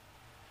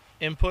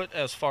input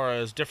as far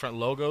as different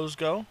logos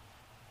go,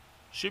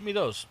 Shoot me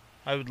those.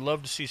 I would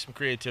love to see some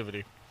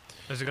creativity.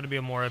 Is it going to be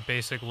a more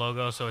basic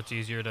logo so it's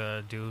easier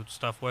to do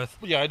stuff with?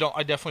 Yeah, I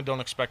definitely don't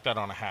expect that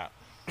on a hat.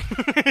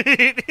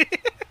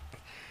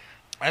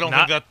 I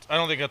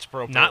don't think that's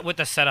appropriate. Not with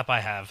the setup I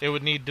have. It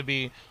would need to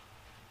be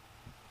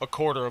a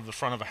quarter of the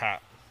front of a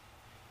hat.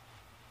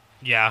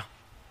 Yeah.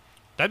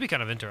 That'd be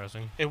kind of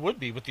interesting. It would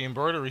be, but the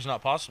embroidery's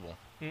not possible.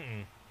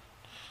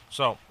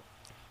 So,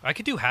 I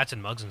could do hats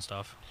and mugs and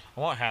stuff. I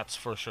want hats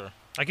for sure.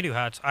 I can do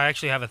hats. I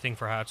actually have a thing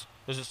for hats.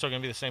 Is it still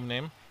going to be the same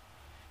name?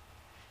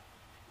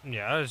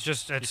 Yeah, it's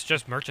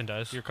just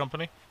merchandise. Your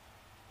company?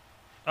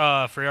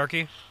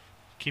 Freearchy.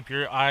 Keep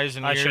your eyes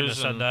and I ears. shouldn't have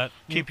said and that.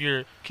 Keep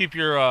your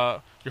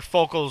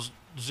focals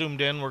zoomed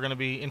in. We're going to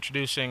be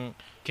introducing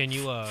Can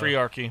you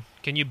Freearchy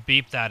Can you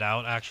beep that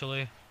out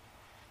actually?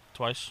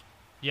 twice.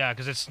 Yeah,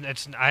 because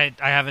I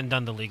haven't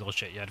done the legal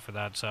shit yet for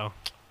that, so.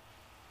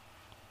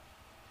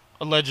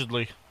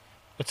 Allegedly.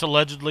 It's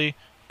allegedly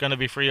going to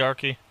be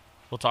Freearchy.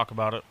 We'll talk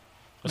about it.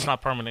 It's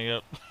not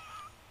permanent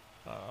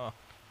yet.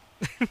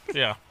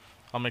 Yeah.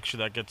 I'll make sure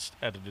that gets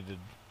edited.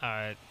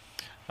 Alright.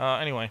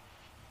 Anyway,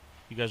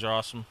 you guys are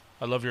awesome.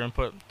 I love your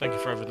input. Thank you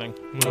for everything.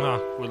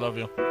 We love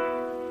you.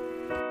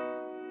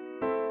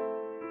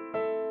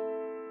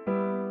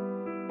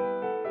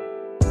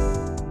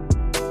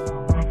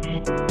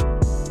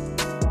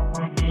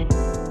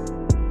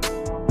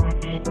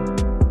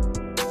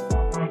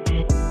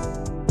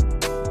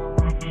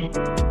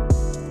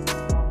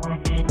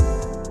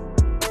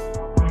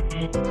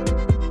 Thank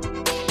you.